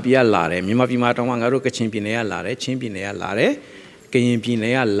မြန်မာပြည်ကလာတယ်မြန်မာပြည်မှာတောင်မှငါတို့ကချင်ပြည်နယ်ကလာတယ်ချင်းပြည်နယ်ကလာတယ်ကရင်ပြည်န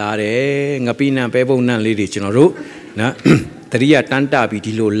ယ်ကလာတယ်ငပိနံပဲပုံနံလေးတွေကျွန်တော်တို့နော်တတိယတန်းတပြီး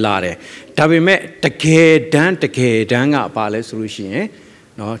ဒီလိုလာတယ်ဒါပေမဲ့တကယ်တန်းကပါလဲဆိုလို့ရှိရင်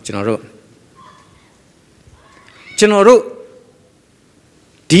နော်ကျွန်တော်တို့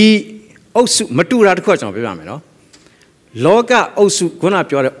ဒီအုပ်စုမတူတာတစ်ခုကျွန်တော်ပြောပြမယ်နော်လောကအုပ်စုခုန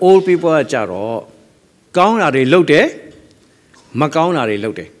ပြောတဲ့ old people ကကြတော့ကောင်းတာတွေလုပ်တယ်မကောင်းတာတွေလု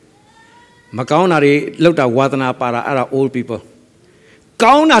ပ်တယ်မကောင်းတာတွေလုပ်တာဝါသနာပါတာအဲ့ဒါ old people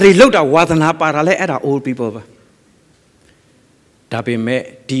ကောင်းတာတွေလုပ်တာဝါသနာပါတာလဲအဲ့ဒါ old people ပဲဒါပေမဲ့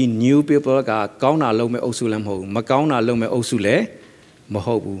ဒီ new people ကကောင်းတာလုပ်မဲ့အုပ်စုလည်းမဟုတ်ဘူးမကောင်းတာလုပ်မဲ့အုပ်စုလည်းမ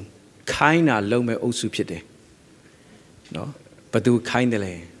ဟုတ်ဘူးခိုင်းတာလုပ်မဲ့အုပ်စုဖြစ်တယ်နော်ဘသူခိုင်းတယ်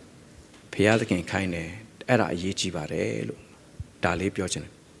လဲဖခင်သခင်ခိုင်းတယ်အဲ့ဒါအရေးကြီးပါတယ်လို့ဒါလေးပြောချင်တ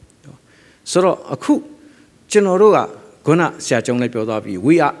ယ်နော်ဆိုတော့အခုကျွန်တော်တို့ကခုနဆရာကျုံလည်းပြောသွားပြီ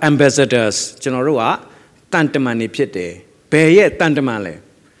we are ambassadors ကျွန်တော်တို့ကတန်တမန်တွေဖြစ်တယ်ဘယ်ရဲ့တန်တမန်လဲ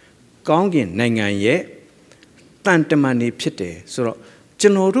ကောင်းကင်နိုင်ငံရဲ့တန်တမန်တွေဖြစ်တယ်ဆိုတော့ကျွ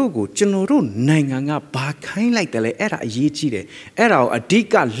န်တော်တို့နိုင်ငံကဘာခိုင်းလိုက်တယ်လဲအဲ့ဒါအရေးကြီးတယ်အဲ့ဒါကိုအဓိ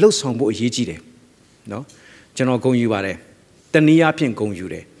ကလှုပ်ဆောင်ဖို့အရေးကြီးတယ်နော်ကျွန်တော်ဂုဏ်ယူပါတယ်တနည်းအားဖြင့်ဂုဏ်ယူ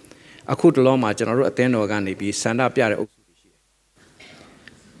တယ်အခုတလောမှာကျွန်တော်တို့အသင်းတော်ကနေပြီးစန္ဒပြတဲ့အုပ်စုတွေရှိတယ်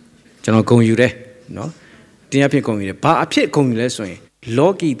ကျွန်တော်ဂုဏ်ယူတယ်နော်တင်းအဖြစ်ဂုဏ်ယူတယ်ဘာအဖြစ်ဂုဏ်ယူလဲဆိုရင်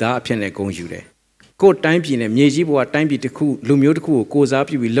လောကီသားအဖြစ်နဲ့ဂုဏ်ယူတယ်ကိုယ်တိုင်းပြည်နဲ့မြေကြီးဘဝတိုင်းပြည်တစ်ခုလူမျိုးတစ်ခုကိုကိုစား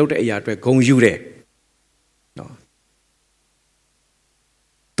ပြုပြီးလုပ်တဲ့အရာအတွက်ဂုဏ်ယူတယ်နော်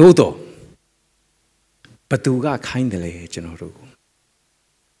သို့တော့ဘသူကခိုင်းတယ်လေကျွန်တော်တို့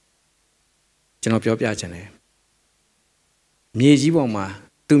ကျွန်တော်ပြောပြချင်တယ်မြေကြီးပေါ်မှာ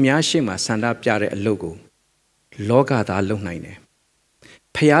သူများရှေ့မှာဆန္ဒပြတဲ့အလုပ်ကိုလောကသားလုပ်နိုင်တယ်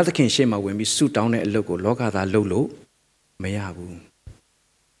ဖျားသခင်ရှေ့မှာဝင်ပြီးဆုတောင်းတဲ့အလုပ်ကိုလောကသားလုပ်လို့မရဘူး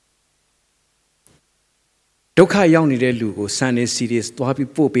ဒုက္ခရောက်နေတဲ့လူကို Sunday series သွားပြီး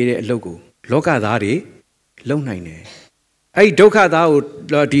ပို့ပေးတဲ့အလုပ်ကိုလောကသားတွေလုပ်နိုင်တယ်အဲ့ဒီဒုက္ခသားကို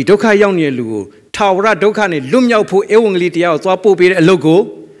ဒီဒုက္ခရောက်နေတဲ့လူကိုထာဝရဒုက္ခနဲ့လွတ်မြောက်ဖို့ဧဝံဂေလိတရားကိုသွားပို့ပေးတဲ့အလုပ်ကို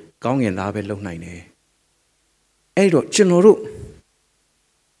ကောင်းကင်သားပဲလုပ်နိုင်တယ်အဲ့တော့ကျွန်တော်တို့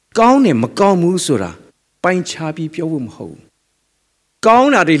ကောင်းတယ်မကောင်းဘူးဆိုတာပိုင်ခြားပြီးပြောဖို့မဟုတ်ဘူးကော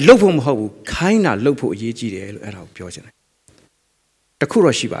င်းတာတွေလုပ်ဖို့မဟုတ်ဘူးခိုင်းတာလုပ်ဖို့အရေးကြီးတယ်လို့အဲ့ဒါကိုပြောချင်တယ်တခု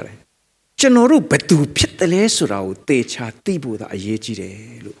တော့ရှိပါတယ်ကျွန်တော်တို့ဘယ်သူဖြစ်တယ်လဲဆိုတာကိုသေချာသိဖို့သာအရေးကြီးတယ်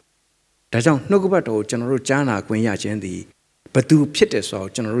လို့ဒါကြောင့်နှုတ်ကပတ်တော်ကိုကျွန်တော်တို့ကြားနာခွင့်ရခြင်းသည်ဘယ်သူဖြစ်တယ်ဆိုတာ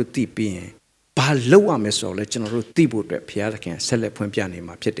ကိုကျွန်တော်တို့သိပြီးရင်ဘာလုပ်ရမလဲဆိုတော့လဲကျွန်တော်တို့သိဖို့အတွက်ဘုရားသခင်ဆက်လက်ဖွင့်ပြနေ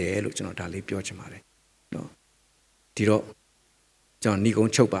မှာဖြစ်တယ်လို့ကျွန်တော်ဒါလေးပြောချင်ပါတယ်နော်ဒီတော့ကျွန်တော်ညီကု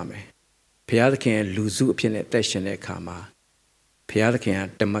န်းချုပ်ပါမယ်ဘုရားသခင်ရဲ့လူစုအဖြစ်နဲ့တက်ရှင်တဲ့အခါမှာဘုရားသခင်က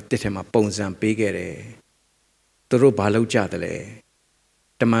တမန်တစ်ထဲမှာပုံစံပေးခဲ့တယ်သူတို့ဘာလုပ်ကြတယ်လဲ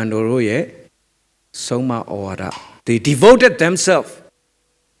တမန်တော်တို့ရဲ့ဆုံးမဩဝါဒ they devoted themselves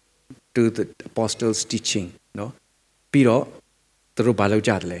to the apostles teaching နော်ပြီးတော့သူတို့ဘာလုပ်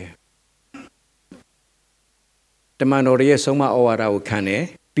ကြတယ်လဲတမန်တော်ရဲ့ဆုံးမဩဝါဒကိုခံတယ်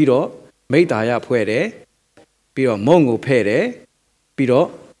ပြီးတော့မိတ္တာယဖွဲ့တယ်ပြီးတော့မုံကိုဖဲ့တယ်ပြီးတော့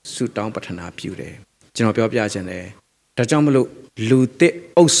ဆုတောင်းပတ္ထနာပြုတယ်ကျွန်တော်ပြောပြချင်တယ်ဒါကြောင့်မလို့လူသစ်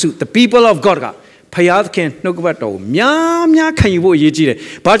အုပ်စု the people of God ကဖယားသခင်နှုတ်ကပတ်တော်ကိုများခံယူဖို့အရေးကြီးတယ်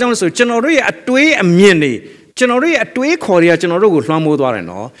ဘာကြောင့်လဲဆိုကျွန်တော်တို့ရဲ့အတွေးအမြင်တွေကျွန်တော်တို့ရဲ့အတွေးခေါ်တွေကကျွန်တော်တို့ကိုလွှမ်းမိုးသွားတယ်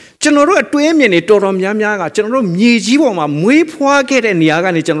နော်ကျွန်တော်တို့အတွေးအမြင်တွေတော်များကကျွန်တော်တို့မြေကြီးပေါ်မှာမွေးဖွားခဲ့တဲ့နေရာက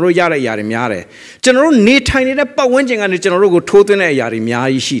နေကျွန်တော်တို့ရတဲ့အရာတွေများတယ်ကျွန်တော်တို့နေထိုင်နေတဲ့ပတ်ဝန်းကျင်ကနေကျွန်တော်တို့ကိုထိုးသွင်းတဲ့အရာတွေအများ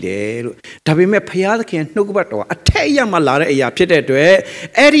ကြီးရှိတယ်လို့ဒါပေမဲ့ဖယားသခင်နှုတ်ကပတ်တော်ကအထက်အရာမှာလာတဲ့အရာဖြစ်တဲ့အတွက်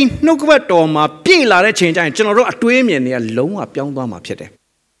အဲ့ဒီနှုတ်ကပတ်တော်မှာပြည့်လာတဲ့ချိန်ကျရင်ကျွန်တော်တို့အတွေးအမြင်တွေကလုံးဝပြောင်းသွားမှာဖြစ်တယ်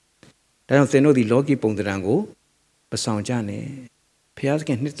ဒါကြောင့်သင်တို့ဒီလောကီပုံသဏ္ဍာန်ကိုမဆောင်ကြနဲ့ဖယားသခ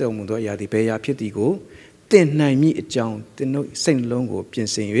င်နှစ်သက်မှုသောအရာတွေဘယ်အရာဖြစ်သည်ကိုသင်နိုင်မည်အကြောင်းသင်တို့စိတ်နှလုံးကိုပြင်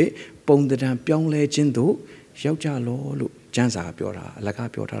ဆင်၍ပုံသဏ္ဍာန်ပြောင်းလဲခြင်းသို့ရောက်ကြလောလို့ ကျမ်းစာပြောတာအလကား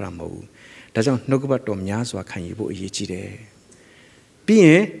ပြောထားတာမဟုတ်ဘူးဒါကြောင့်နှုတ်ကပတ်တော်များစွာခံယူဖို့အရေးကြီးတယ်ပြီးရ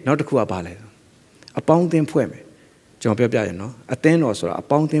င်နောက်တစ်ခုကဘာလဲအပေါင်းအသင်းဖွဲ့မယ်ကျွန်တော်ပြောပြရင်နော်အသင်းတော်ဆိုတာအ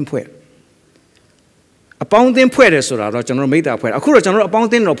ပေါင်းအသင်းဖွဲ့တယ်ဆိုတာတော့ကျွန်တော်တို့မိသားဖွဲ့အခုတော့ကျွန်တော်တို့အပေါင်း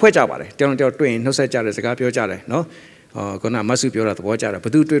အသင်းတော်ဖွဲ့ကြပါတယ်တယောက်တွေ့ရင်နှုတ်ဆက်ကြတယ်စကားပြောကြတယ်နော်ခုနမဆုပြောတာသဘောကျတယ်ဘ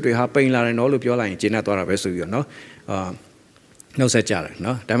သူတွေ့ဟာပိန်လာတယ်နော်လို့ပြောလိုက်ရင်ကျင်းတ်သွားတာပဲဆိုပြီးတော့နော်နှုတ်ဆက်ကြတယ်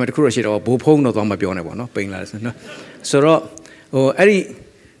နော်ဒါပေမဲ့တခုတော့ရှိတော့ဘိုးဖုံးတော့သွားမပြောနဲ့ပေါ့နော်ပိန်လာတယ်နော်ဆိုတော့အဲ့ဒီ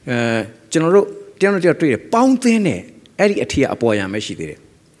ကျွန်တော်တို့တယောက်တွေ့တယ်ပေါင်းသင်းတယ်အဲ့ဒီအထီးကအပေါ်ရံပဲရှိသေးတယ်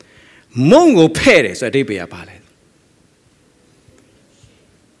မုံကိုဖဲ့တယ်ဆိုတဲ့အဓိပ္ပာယ်ကဘာလဲ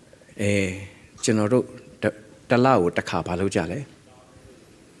ကျွန်တော်တို့တလားကိုတစ်ခါဘာလုပ်ကြလဲ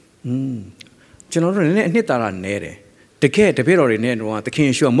ကျွန်တော်တို့နည်းနည်းအနှစ်သာရနဲတယ်တကယ်တပည့်တော်တွေနဲ့တော့သခင်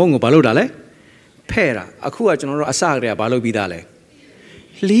ယေရှုကမုံကိုဘာလုပ်တာလဲဖဲ့တာအခုကကျွန်တော်တို့အစကတည်းကဘာလုပ်ပြီးသားလဲ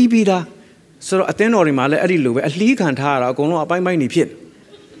လှီးပြီးသားဆိုတော့အသင်းတော်တွေမှာလည်းအဲ့ဒီလိုပဲအလှီးခံထားရတာအကုန်လုံးအပိုင်းနေဖြစ်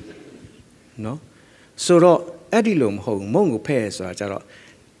နော်ဆိုတော့အဲ့ဒီလိုမဟုတ်မုံကိုဖဲ့ဆိုတာကြတော့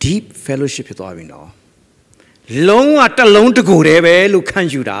deep fellowship ဖြစ်သွားပြီနော်လုံးဝတလုံးတကူတည်းပဲလို့ခံ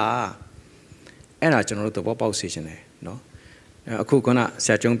ယူတာအဲ့ဒါကျွန်တော်တို့သဘောပေါက်စေချင်တယ်နော်အခုကဆ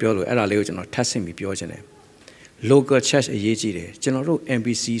ရာကျုံပြောလို့အဲ့ဒါလေးကိုကျွန်တော်ထပ်ဆင့်ပြီးပြောချင်တယ် local church အရေးကြီးတယ်ကျွန်တော်တို့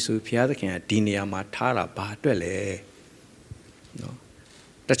MBC ဆိုဘုရားသခင်ကဒီနေရာမှာထားတာဘာအတွက်လဲနော်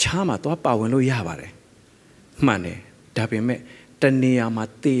တခြားမှာသွားပါဝင်လို့ရပါတယ်မှန်တယ်ဒါပေမဲ့တနေရာမှာ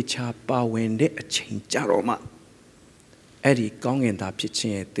တေချာပါဝင်တဲ့အချိန်ကြတော့မှအဲ့ဒီကောင်းကင်သားဖြစ်ခြ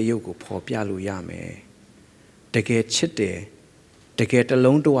င်းရဲ့တရုပ်ကိုဖော်ပြလို့ရမယ်တကယ်ချစ်တယ်တကယ်တ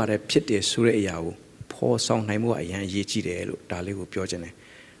လုံးတဝရဖြစ်တယ်ဆိုတဲ့အရာကိုဖော်ဆောင်နိုင်ဖို့အရန်အရေးကြီးတယ်လို့ဒါလေးကိုပြောချင်တယ်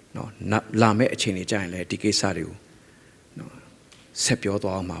နော်လာမယ့်အချိန်တွေကြာရင်လည်းဒီကိစ္စတွေကိုနော်ဆက်ပြော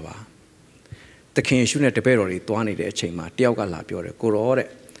သွားအောင်ပါသခင်ယေရှုနဲ့တပည့်တော်တွေသွားနေတဲ့အချိန်မှာတယောက်ကလာပြောတယ်ကို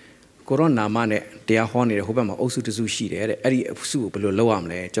ရောနာမနဲ့တရားဟောနေတဲ့ဟိုဘက်မှာအုပ်စုတစုရှိတယ်တဲ့အဲ့ဒီအုပ်စုကိုဘယ်လိုလုပ်ရမ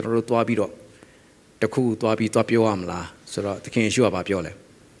လဲကျွန်တော်တို့သွားပြီးတော့တခုသွားပြောရမလားဆိုတော့သခင်ယေရှုကပြောလဲ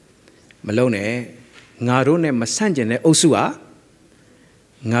မလုံးနဲ့ငါတို့နဲ့မဆန့်ကျင်တဲ့အုပ်စုဟာ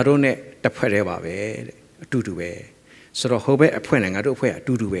ငါတို့နဲ့တစ်ဖွဲ့တည်းပါပဲတဲ့အတူတူပဲဆိုတော့ဟိုဘက်အဖွဲ့နဲ့ငါတို့အဖွဲ့အ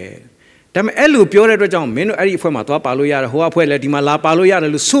တူတူပဲဒါပေမဲ့အဲ့လိုပြောတဲ့အတွက်ကြောင့်မင်းတို့အဲ့ဒီအဖွဲ့မှာသွားပါလို့ရတယ်ဟိုအဖွဲ့လည်းဒီမှာလာပါလို့ရတ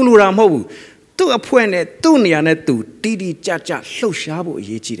ယ်လို့ဆိုလိုတာမဟုတ်ဘူးသူ့အဖွဲ့နဲ့သူ့နေရာနဲ့သူတီးတီးကြကြလှုပ်ရှားဖို့အ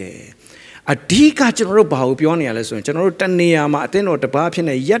ရေးကြီးတယ်အဓိကကျွန်တော်တို့ဘာကိုပြောနေရလဲဆိုရင်ကျွန်တော်တို့တနေရာမှာအသင်းတော်တစ်ပါးဖြစ်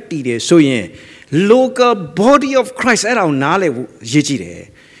နေရက်တည်တယ်ဆိုရင် local body of Christ အဲ့ဒါကိုနားလည်ဖို့အရေးကြီးတယ်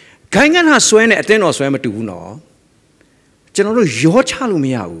ဂိုင်းကန်းဟာဆွဲနေအသင်းတော်ဆွဲမတူဘူးနော်ကျွန်တော်တို့ရောချလို့မ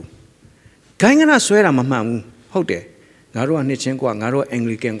ရဘူးဂိုင်းကန်းဟာဆွဲတာမမှန်ဘူးဟုတ်တယ်ငါတို့ကနှစ်ချင်းกว่าငါတို့ကအင်္ဂ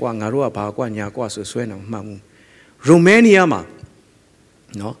လိကန်กว่าငါတို့ကဘာกว่าညာกว่าဆိုဆွဲနေမှာမမှန်ဘူးရိုမေးနီးယားမှာ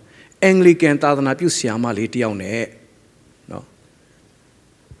နော်အင်္ဂလိကန်သာသနာပြုဆရာမလေးတယောက်နဲ့နော်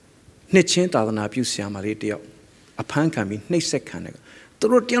နှစ်ချင်းသာသနာပြုဆရာမလေးတယောက်အဖမ်းခံပြီးနှိပ်စက်ခံတယ်သူ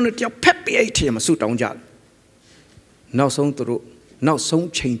တို့တယောက်နဲ့တယောက်ဖက်ပြီးအဲ့ထင်မှာဆုတောင်းကြတယ်နောက်ဆုံး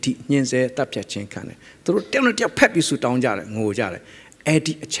ချိန်ထိညှင်းဆဲတပ်ဖြတ်ခြင်းခံတယ်သူတို့တယောက်နဲ့တယောက်ဖက်ပြီးဆုတောင်းကြတယ်ငိုကြတယ်အဲ့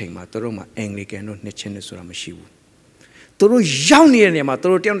ဒီအချိန်မှာသူတို့မှာအင်္ဂလိကန်တို့နှစ်ချင်းနဲ့ဆိုတာမရှိဘူးသူတို့ရောက်နေတဲ့နေရာမှာသူ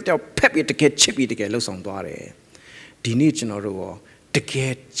တို့တယောက်နဲ့တယောက်ဖက်ပြီးတကယ်ချစ်ပြီးတကယ်လှုပ်ဆောင်သွားတယ်ဒီနေ့ကျွန်တော်တို့ရောတက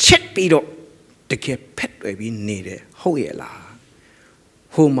ယ်ချစ်ပြီးတော့တကယ်ဖက်တွေ့ပြီးနေတယ်ဟုတ်ရဲ့လား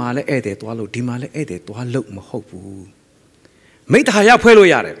ဟိုမှာလည်းဧည့်သည်သွားလို့ဒီမှာလည်းဧည့်သည်သွားလို့မဟုတ်ဘူးမိတ္တာရဖွဲ့လို့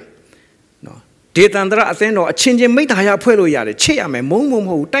ရတယ်နော်ဒေသန္တရအသင်းတော်အချင်းချင်းမိတ္တာရဖွဲ့လို့ရတယ်ချစ်ရမယ်မုံမဟုတ်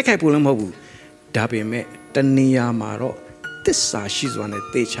ဘူးတိုက်ခိုက်ဖို့လည်းမဟုတ်ဘူးဒါပေမဲ့တဏှာမှာတော့သစ္စာရှိစွာနဲ့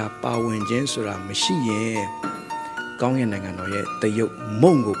သေချာပါဝင်ခြင်းဆိုတာမရှိရင်ကောင်းကင်နိုင်ငံတော်ရဲ့တရုပ်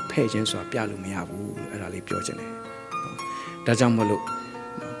မုံကိုဖဲ့ခြင်းဆိုတာပြလို့မရဘူးအဲ့ဒါလေးပြောချင်တယ်ဒါကြောင့်မလို့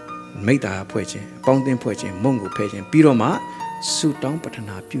မိတ္တာဖွဲ့ခြင်းအပေါင်းအသင်းဖွဲ့ခြင်းမုံကိုဖဲ့ခြင်းပြီးတော့မှဆုတောင်းပတ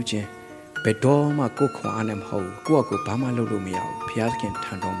နာပြုခြင်းဘယ်တော့မှကိုယ်ခွန်အားနဲ့မဟုတ်ဘူးကိုယ့်အကိုဘာမှလုပ်လို့မရဘူးဘုရားသခင်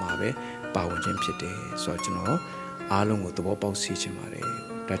ထံတော်မှာပဲပါဝင်ခြင်းဖြစ်တယ်ဆိုတော့ကျွန်တော်အားလုံးကိုသဘောပေါက်စေချင်ပါတယ်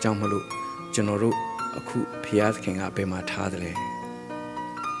ဒါကြောင့်မလို့ကျွန်တော်တို့အခုဘုရားသခင်ကဘယ်မှာထားတယ်လဲ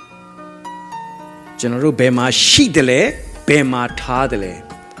ကျွန်တော်တို့ဘယ်မှာရှိတယ်လဲဘယ်မှာထားတယ်လဲ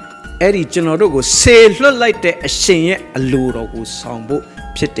အဲ့ဒီကျွန်တော်တို့ကိုဆေလွတ်လိုက်တဲ့အရှင်ရဲ့အလိုတော်ကိုဆောင်ဖို့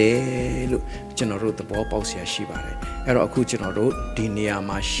ဖြစ်တယ်လို့ကျွန်တော်တို့သဘောပေါက်เสียရှိပါတယ်အဲ့တော့အခုကျွန်တော်တို့ဒီနေရာ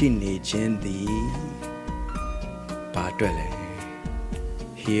မှာရှိနေခြင်းသည်ဘာအတွက်လဲ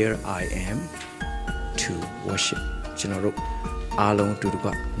Here I am to worship ကျွန်တော်တို့အားလုံးတူတူက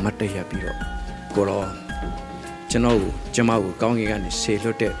မတ်တရပြီးတော့ကိုရောကျမကိုကောင်းကင်ကနေဆေလွ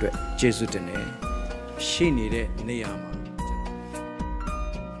တ်တဲ့အတွက်ယေရှုတင်နေရှိနေတဲ့နေရာမှာ